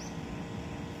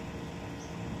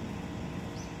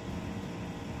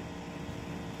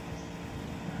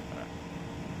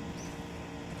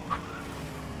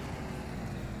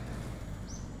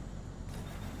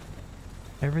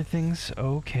 Everything's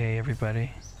okay,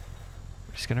 everybody.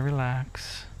 We're just gonna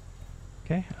relax.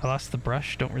 Okay, I lost the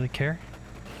brush, don't really care.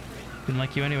 Didn't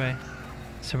like you anyway.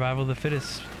 Survival of the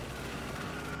fittest.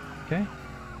 Okay.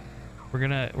 We're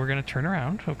gonna turn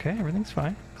around. Okay, everything's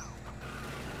fine.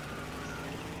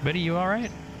 Betty, you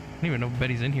alright? I don't even know if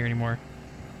Betty's in here anymore.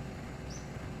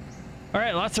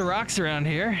 Alright, lots of rocks around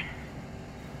here.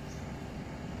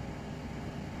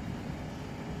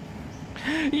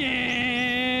 Yeah!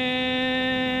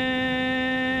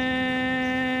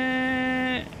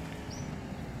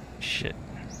 Shit.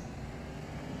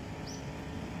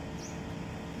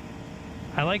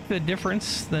 I like the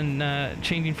difference than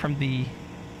changing from the...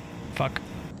 Fuck.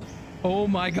 Oh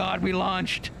my god, we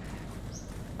launched.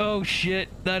 Oh shit,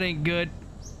 that ain't good.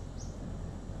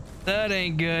 That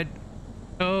ain't good.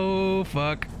 Oh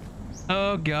fuck.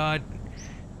 Oh god.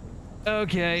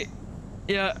 Okay.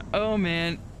 Yeah, oh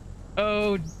man.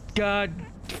 Oh god.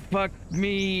 Fuck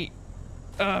me.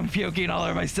 I'm puking all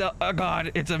over myself. Oh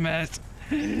god, it's a mess.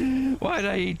 Why did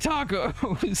I eat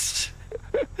tacos?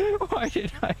 Why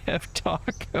did I have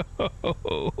tacos?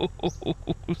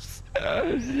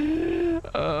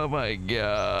 Oh my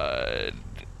god.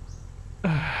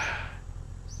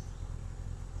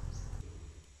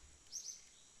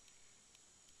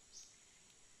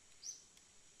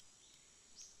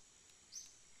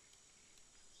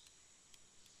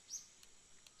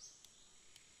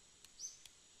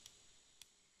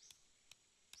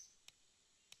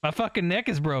 My fucking neck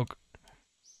is broke.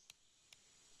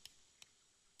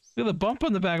 Look at the bump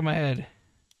on the back of my head.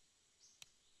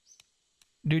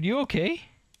 Dude, you okay?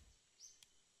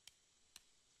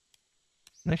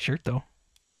 Nice shirt, though.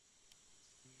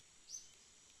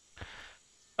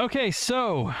 Okay,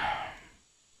 so...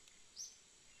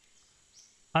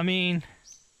 I mean...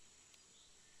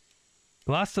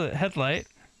 Lost a headlight.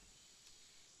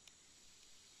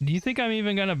 Do you think I'm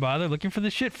even gonna bother looking for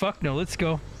this shit? Fuck no, let's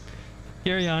go.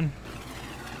 Carry on.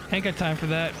 Ain't got time for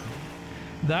that.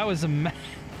 That was a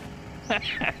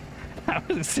that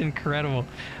was incredible.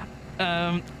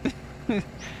 Yeah.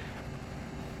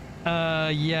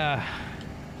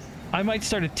 I might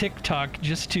start a TikTok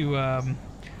just to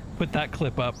put that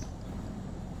clip up.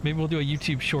 Maybe we'll do a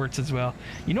YouTube Shorts as well.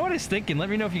 You know what I was thinking? Let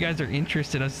me know if you guys are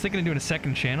interested. I was thinking of doing a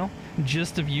second channel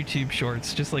just of YouTube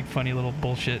Shorts, just like funny little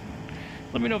bullshit.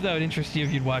 Let me know if that would interest you,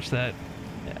 if you'd watch that.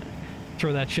 Yeah.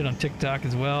 Throw that shit on TikTok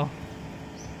as well.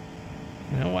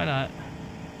 You know, why not?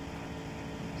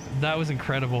 That was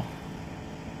incredible.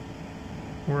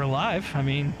 We're alive. I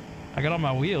mean, I got all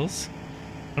my wheels.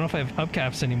 I don't know if I have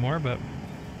hubcaps anymore, but...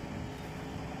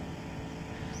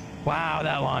 Wow,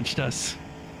 that launched us.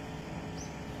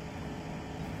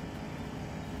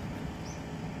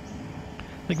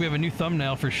 I think we have a new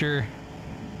thumbnail for sure.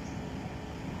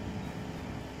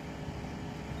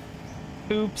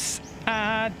 Oops,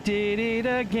 I did it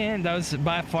again. That was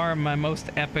by far my most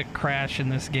epic crash in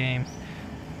this game.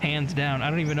 Hands down.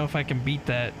 I don't even know if I can beat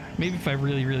that. Maybe if I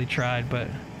really, really tried, but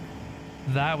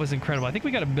that was incredible. I think we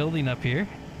got a building up here.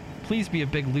 Please be a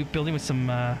big loop building with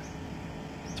some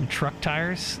truck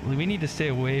tires. We need to stay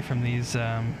away from these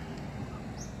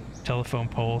telephone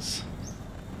poles.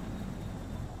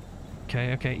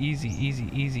 Okay, okay, easy,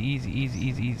 easy, easy, easy, easy, easy,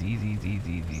 easy, easy, easy,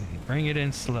 easy, easy. Bring it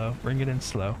in slow. Bring it in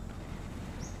slow.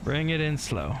 Bring it in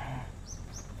slow.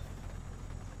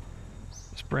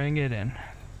 Just bring it in.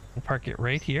 We'll park it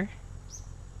right here.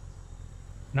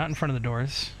 Not in front of the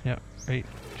doors. Yep, right.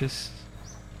 Just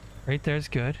right there's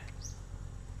good.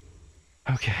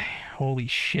 Okay. Holy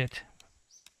shit.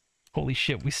 Holy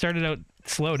shit. We started out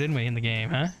slow, didn't we, in the game,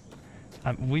 huh?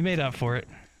 We made up for it.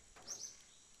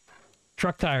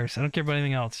 Truck tires. I don't care about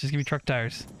anything else. Just give me truck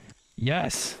tires.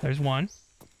 Yes! There's one.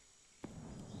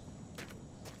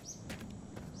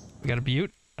 We got a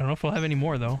butte. I don't know if we'll have any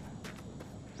more, though.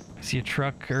 I see a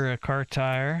truck or a car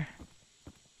tire.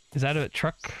 Is that a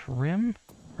truck rim?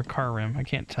 Or car rim? I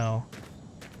can't tell.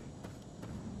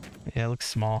 Yeah, it looks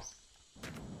small.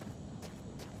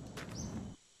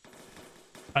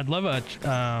 I'd love a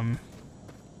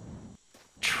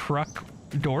truck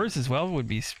doors as well. Would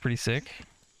be pretty sick.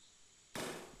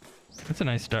 That's a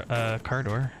nice car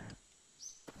door.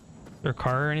 Is there a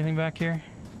car or anything back here?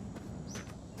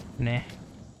 Nah.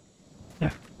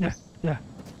 Yeah.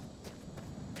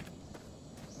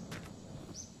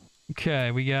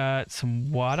 Okay, we got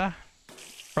some water.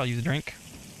 Probably use a drink.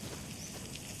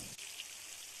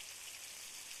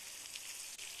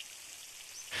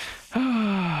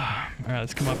 Alright,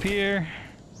 let's come up here.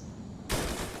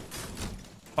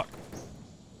 Fuck.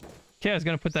 Okay, I was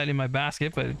gonna put that in my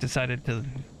basket, but it decided to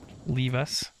leave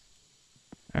us.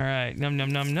 Alright, num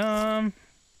num num num.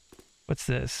 What's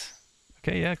this?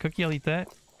 Okay, yeah, cookie, I'll eat that.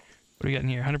 What do we got in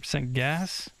here? 100%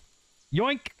 gas.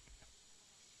 Yoink!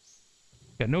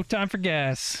 Got no time for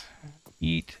gas.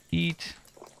 Eat.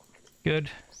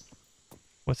 Good.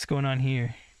 What's going on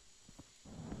here?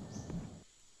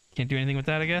 Can't do anything with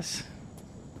that, I guess.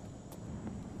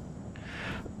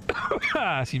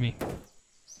 Excuse me.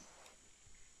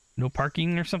 No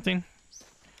parking or something?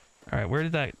 Alright, where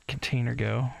did that container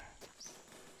go?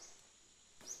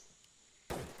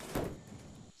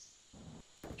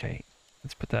 Okay,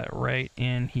 let's put that right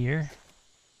in here.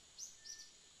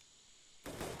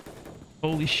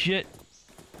 Holy shit.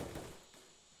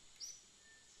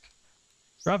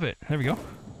 Drop it. There we go.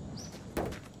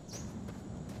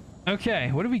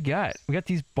 Okay, what do we got? We got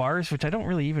these bars, which I don't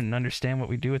really even understand what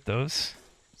we do with those.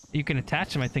 You can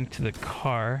attach them, I think, to the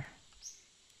car.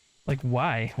 Like,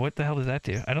 why? What the hell does that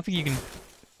do? I don't think you can...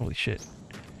 Holy shit.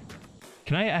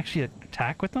 Can I actually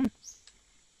attack with them?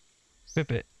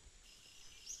 Whip it.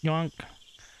 Yonk.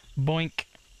 Boink.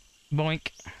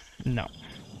 Boink. No.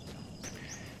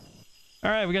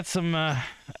 Alright, we got some,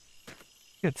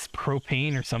 it's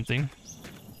propane or something.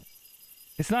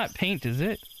 It's not paint, is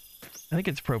it? I think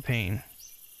it's propane.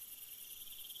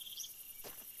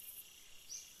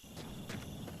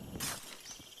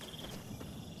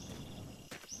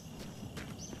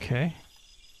 Okay.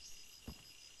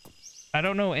 I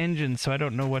don't know engines, so I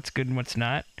don't know what's good and what's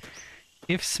not.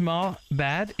 If small,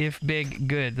 bad. If big,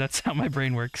 good. That's how my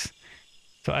brain works.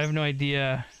 So I have no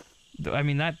idea. I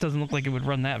mean, that doesn't look like it would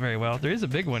run that very well. There is a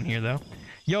big one here, though.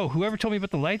 Yo, whoever told me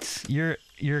about the lights, you're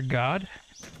a god.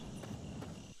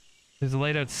 There's a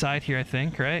light outside here, I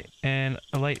think, right? And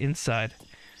a light inside.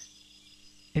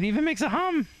 It even makes a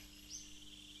hum!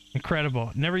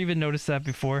 Incredible. Never even noticed that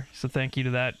before, so thank you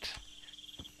to that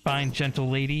fine, gentle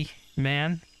lady,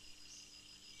 man.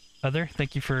 Other,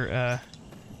 thank you for,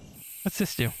 what's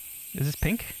this do? Is this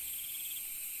pink?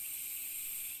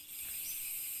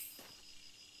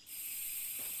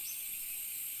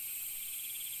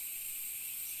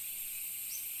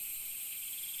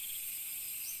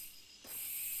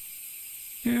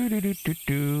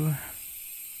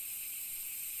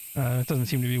 That doesn't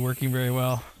seem to be working very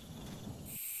well.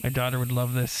 My daughter would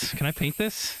love this. Can I paint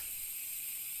this?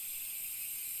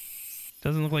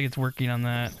 Doesn't look like it's working on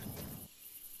that.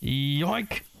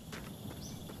 Yoink!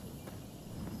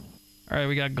 Alright,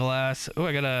 we got glass. Oh,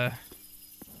 I got a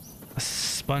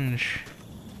sponge.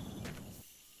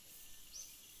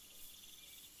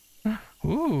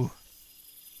 Ooh!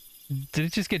 Did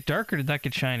it just get dark or did that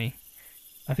get shiny?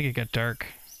 I think it got dark.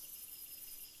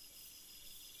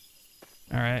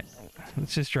 Alright,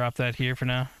 let's just drop that here for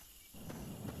now.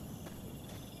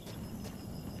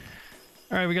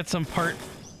 Alright, we got some part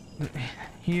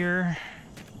here.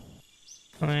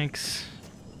 Thanks.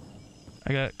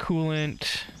 I got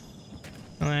coolant.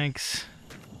 Thanks.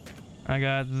 I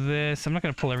got this. I'm not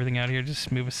gonna pull everything out here,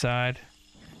 just move aside.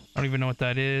 I don't even know what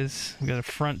that is. We got a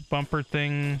front bumper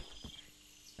thing.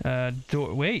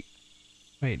 Door. Wait,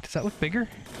 does that look bigger?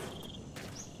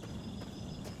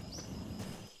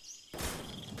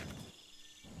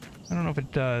 I don't know if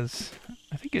it does.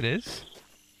 I think it is.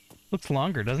 Looks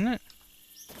longer, doesn't it?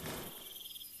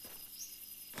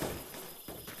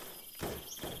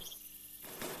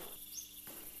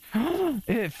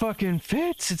 It fucking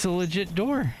fits. It's a legit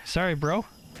door. Sorry, bro.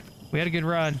 We had a good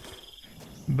run.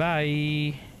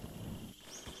 Bye.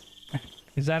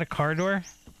 Is that a car door?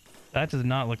 That does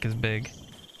not look as big.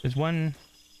 There's one...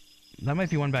 That might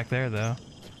be one back there, though.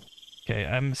 Okay,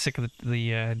 I'm sick of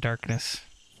the darkness.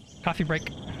 Coffee break.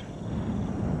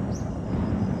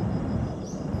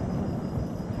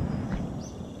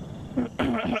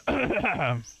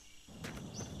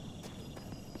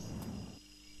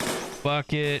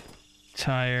 Bucket.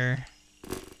 Tire.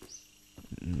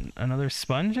 Another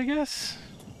sponge, I guess?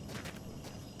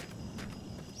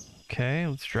 Okay,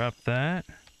 let's drop that.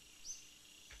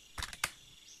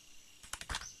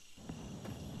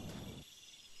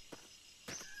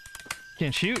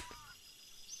 Can't shoot.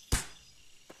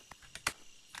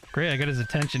 Great, I got his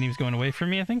attention. He was going away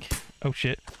from me, I think. Oh,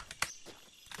 shit.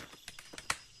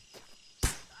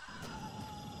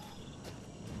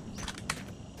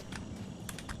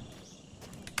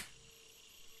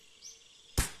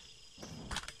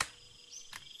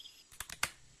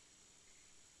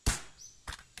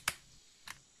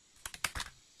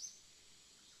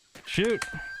 Shoot!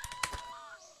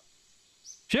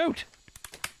 Shoot!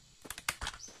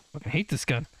 I hate this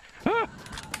gun. Ah!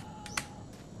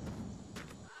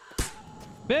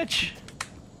 Bitch!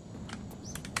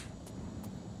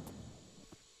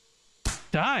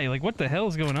 Die! Like, what the hell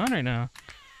is going on right now?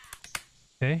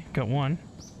 Okay, got one.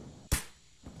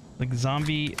 Like,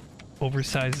 zombie,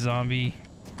 oversized zombie.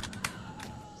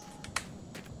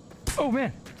 Oh,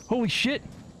 man! Holy shit!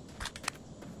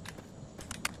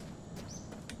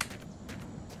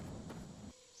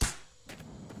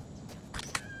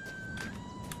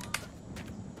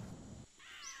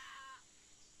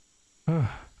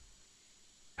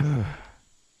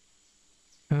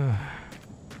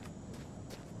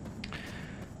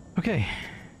 Okay.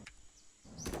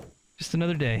 Just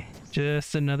another day.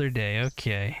 Just another day.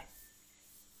 Okay.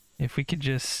 If we could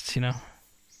just, you know...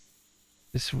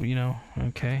 Just, you know,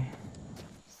 okay.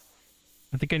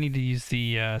 I think I need to use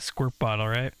the squirt bottle,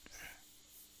 right?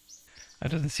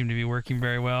 That doesn't seem to be working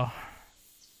very well.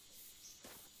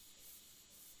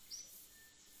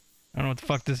 I don't know what the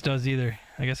fuck this does either.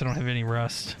 I guess I don't have any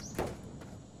rust.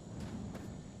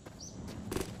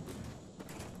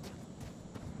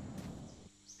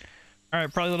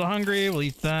 Alright, probably a little hungry. We'll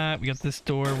eat that. We got this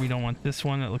door. We don't want this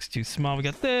one. That looks too small. We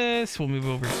got this. We'll move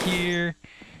over here.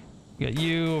 We got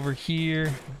you over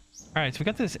here. Alright, so we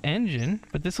got this engine,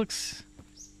 but this looks...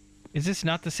 Is this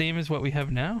not the same as what we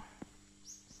have now?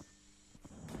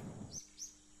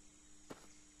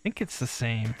 I think it's the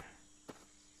same.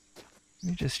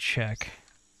 Let me just check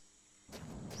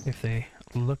if they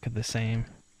look the same.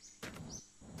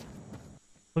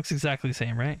 Looks exactly the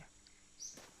same, right?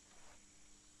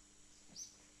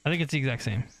 I think it's the exact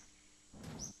same.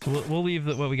 So we'll leave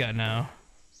what we got now.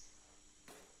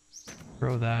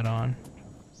 Throw that on.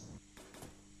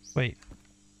 Wait.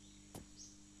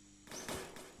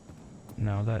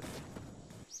 No, that...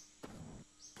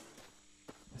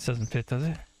 This doesn't fit, does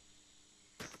it?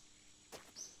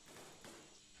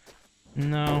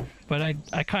 No, but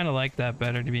I kind of like that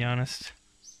better, to be honest.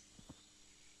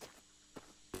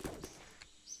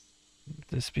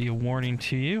 This be a warning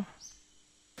to you.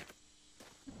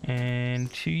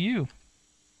 And to you.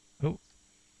 Oh.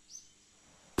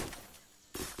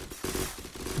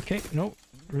 Okay, nope.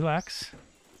 Relax.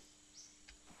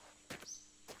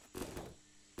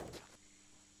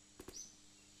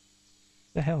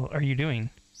 The hell are you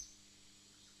doing?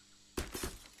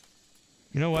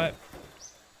 You know what?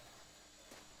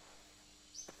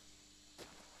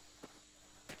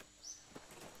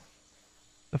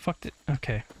 The fuck did...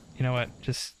 Okay. You know what?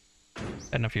 Just...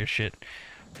 Enough of your shit.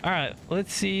 Alright,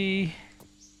 let's see.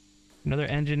 Another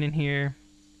engine in here.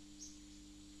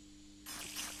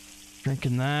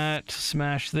 Drinking that.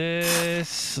 Smash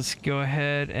this. Let's go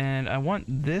ahead and I want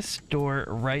this door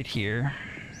right here.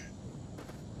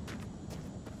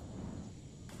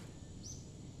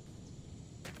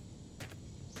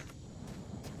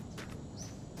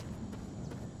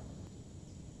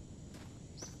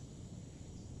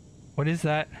 What is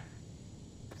that?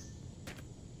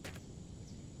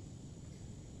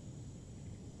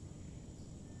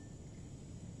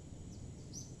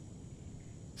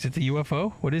 Is it the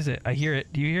UFO? What is it? I hear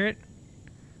it. Do you hear it?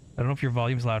 I don't know if your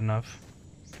volume's loud enough.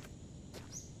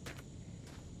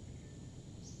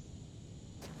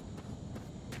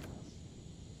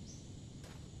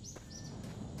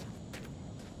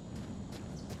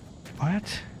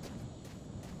 What?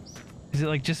 Is it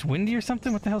like just windy or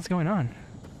something? What the hell's going on?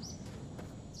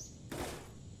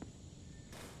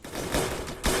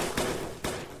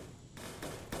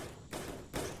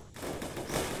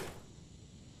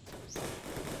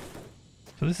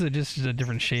 So this is just a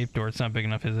different shape door. It's not big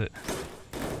enough, is it?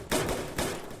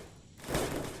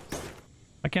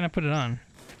 Why can't I put it on?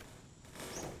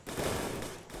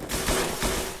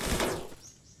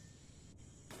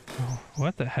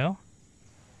 What the hell?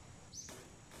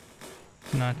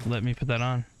 Not let me put that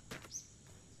on.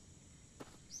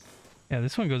 Yeah,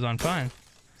 this one goes on fine.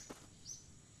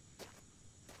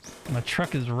 My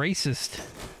truck is racist.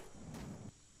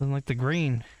 Doesn't like the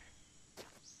green.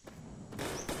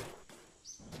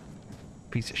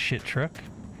 Piece of shit truck.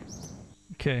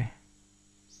 Okay.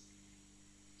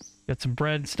 Got some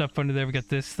bread stuff under there. We got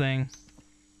this thing.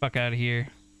 Fuck out of here.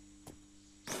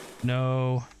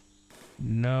 No.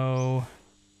 No.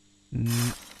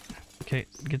 Okay,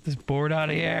 get this board out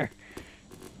of here.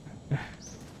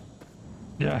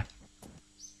 Yeah.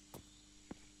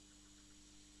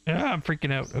 Yeah, I'm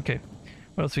freaking out. Okay.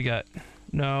 What else we got?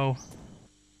 No.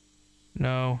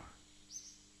 No.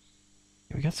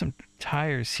 We got some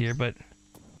tires here, but...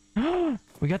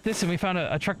 we got this and we found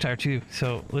a truck tire too.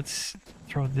 So let's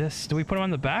throw this. Do we put them on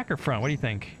the back or front? What do you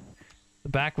think? The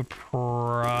back would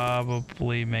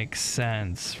probably make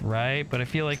sense, right? But I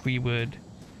feel like we would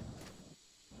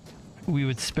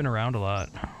spin around a lot.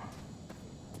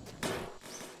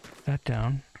 That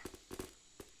down.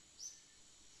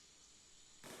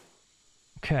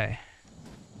 Okay.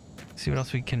 See what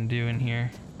else we can do in here.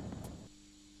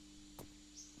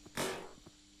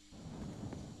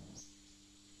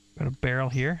 Got a barrel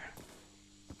here.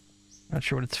 Not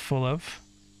sure what it's full of.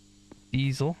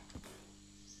 Diesel.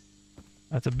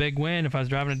 That's a big win if I was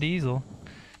driving a diesel.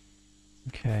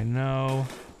 Okay, no.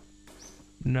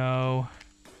 No.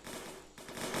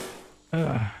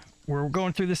 Ugh. We're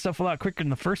going through this stuff a lot quicker than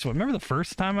the first one. Remember the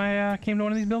first time I came to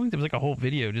one of these buildings? There was like a whole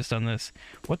video just on this.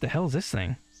 What the hell is this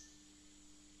thing?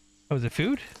 Oh, is it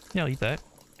food? Yeah, I'll eat that.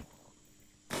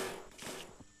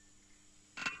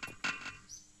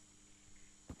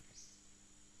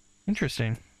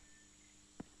 Interesting.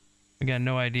 Again,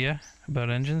 no idea about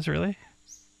engines, really.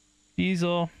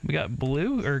 Diesel. We got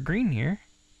blue or green here.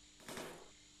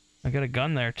 I got a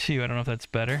gun there, too. I don't know if that's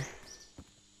better.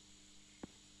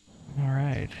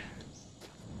 Alright.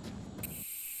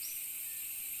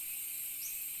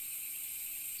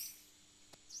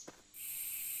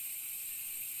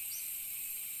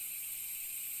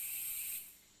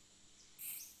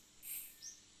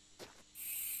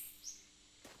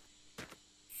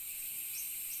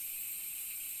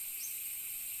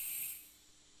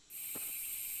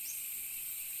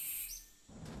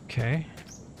 Okay.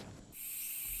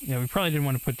 Yeah, we probably didn't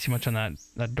want to put too much on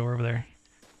that door over there.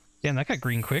 Damn, that got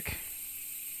green quick.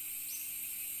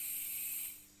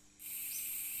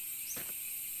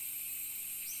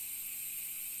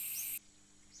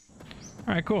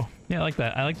 Alright, cool. Yeah, I like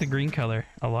that. I like the green color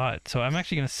a lot. So I'm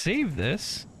actually going to save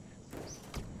this.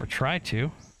 Or try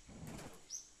to.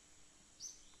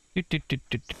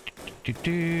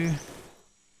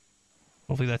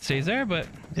 Hopefully that stays there, but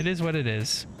it is what it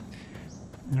is.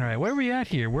 Alright, where are we at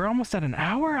here? We're almost at an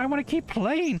hour? I want to keep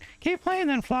playing. Keep playing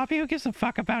then, Floppy. Who gives a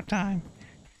fuck about time?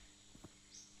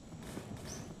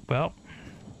 Well.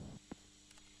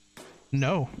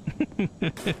 No.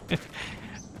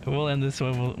 We'll end this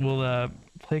one. We'll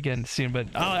play again soon,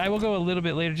 but I will go a little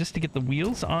bit later just to get the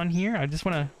wheels on here. I just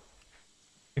want to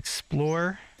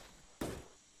explore.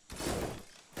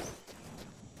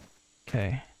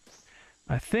 Okay.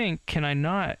 I think, can I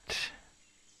not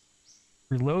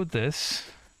reload this?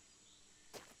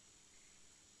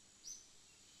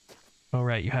 Oh,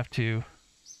 right, you have to...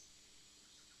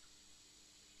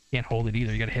 Can't hold it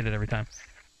either, you gotta hit it every time.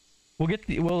 We'll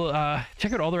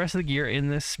check out all the rest of the gear in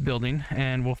this building,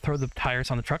 and we'll throw the tires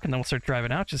on the truck, and then we'll start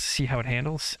driving out just to see how it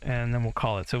handles, and then we'll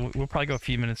call it. So we'll probably go a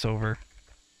few minutes over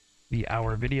the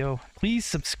hour video. Please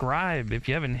subscribe if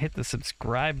you haven't hit the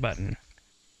subscribe button.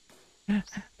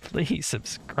 Please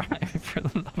subscribe, for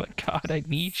the love of God, I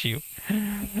need you.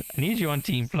 I need you on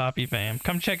Team Floppy fam.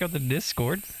 Come check out the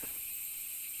Discord.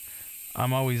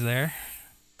 I'm always there.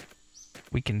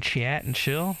 We can chat and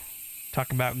chill.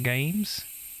 Talk about games.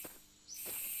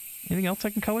 Anything else I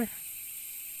can color?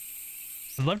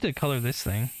 I'd love to color this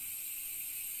thing.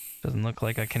 Doesn't look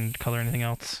like I can color anything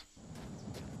else.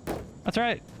 That's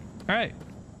alright. Alright.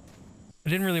 I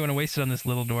didn't really want to waste it on this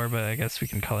little door, but I guess we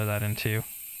can color that in too.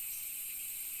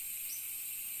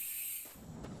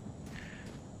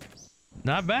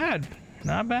 Not bad.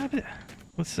 Not bad.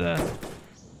 Let's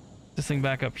this thing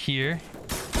back up here.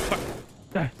 Fuck.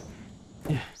 Ah.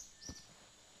 Yeah.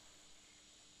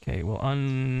 Okay, we'll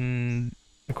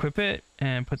unequip it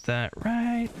and put that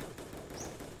right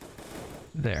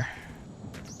there.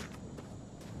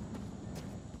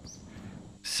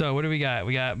 So what do we got?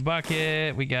 We got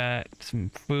bucket, we got some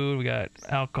food, we got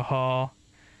alcohol,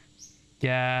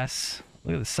 gas.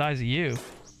 Look at the size of you.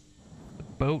 The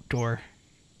boat door.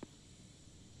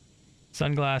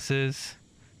 Sunglasses,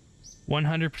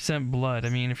 100% blood. I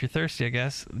mean, if you're thirsty, I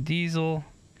guess. Diesel,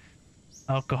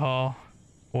 alcohol,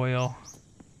 oil.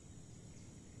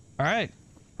 All right,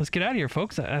 let's get out of here,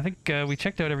 folks. I think we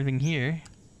checked out everything here.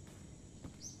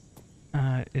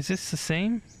 Is this the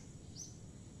same?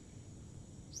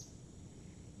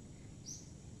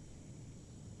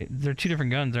 They're two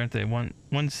different guns, aren't they?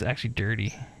 One's actually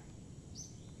dirty.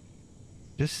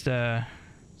 Just drop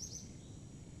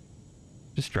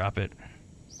it.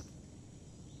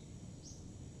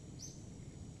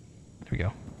 There we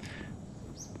go.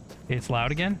 It's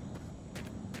loud again.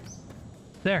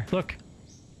 There, look.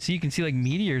 See, you can see like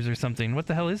meteors or something. What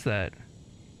the hell is that?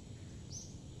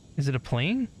 Is it a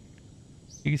plane?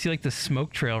 You can see like the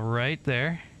smoke trail right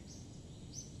there.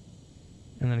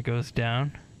 And then it goes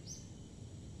down.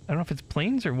 I don't know if it's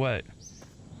planes or what.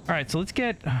 Alright, so let's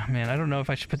get... Oh man, I don't know if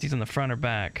I should put these on the front or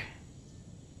back.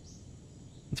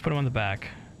 Let's put them on the back.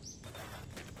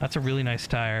 That's a really nice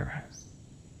tire.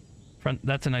 Front,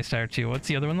 that's a nice tire too. What's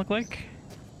the other one look like?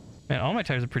 Man, all my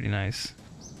tires are pretty nice.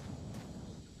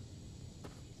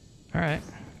 Alright.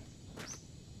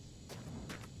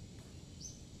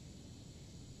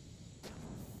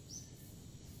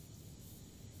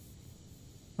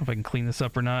 If I can clean this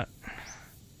up or not.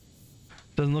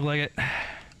 Doesn't look like it.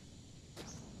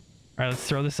 Alright, let's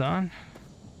throw this on.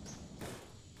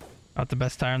 Not the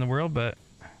best tire in the world, but...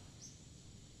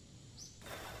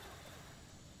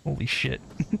 Holy shit.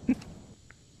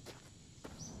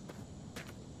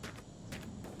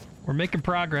 We're making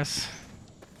progress.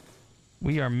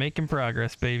 We are making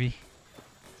progress, baby.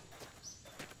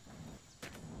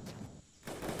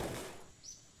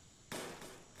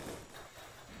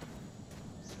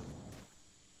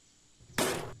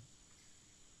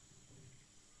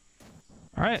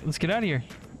 All right, let's get out of here.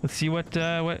 Let's see what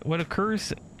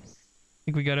occurs. I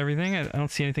think we got everything. I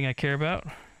don't see anything I care about.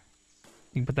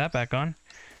 You can put that back on.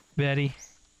 Betty.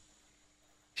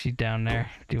 She's down there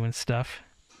doing stuff.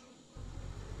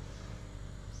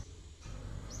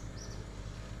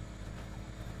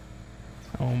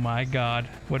 Oh my god,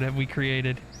 what have we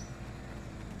created?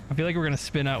 I feel like we're gonna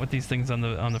spin out with these things on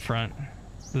the front.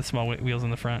 The small wheels on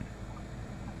the front.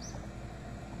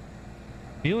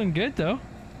 Feeling good though.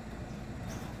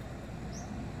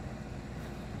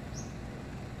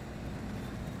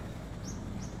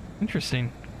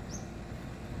 Interesting.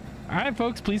 Alright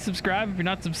folks, please subscribe if you're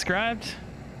not subscribed.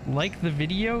 Like the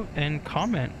video and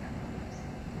comment.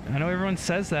 I know everyone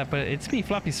says that, but it's me,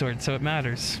 FloppySword, so it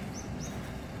matters.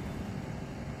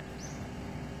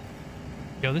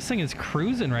 Yo, this thing is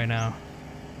cruising right now.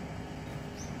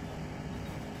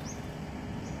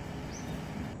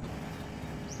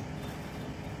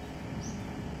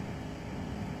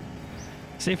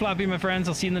 Stay floppy, my friends.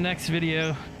 I'll see you in the next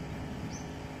video.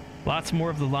 Lots more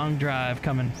of the long drive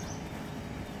coming.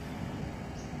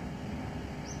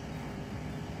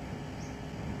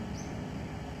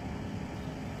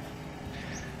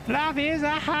 Life is a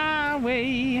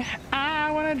highway.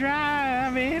 I wanna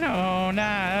drive it all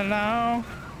night long.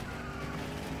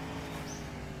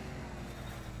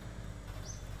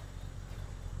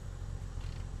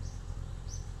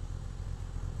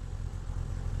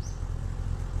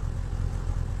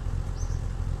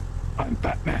 I'm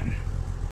Batman.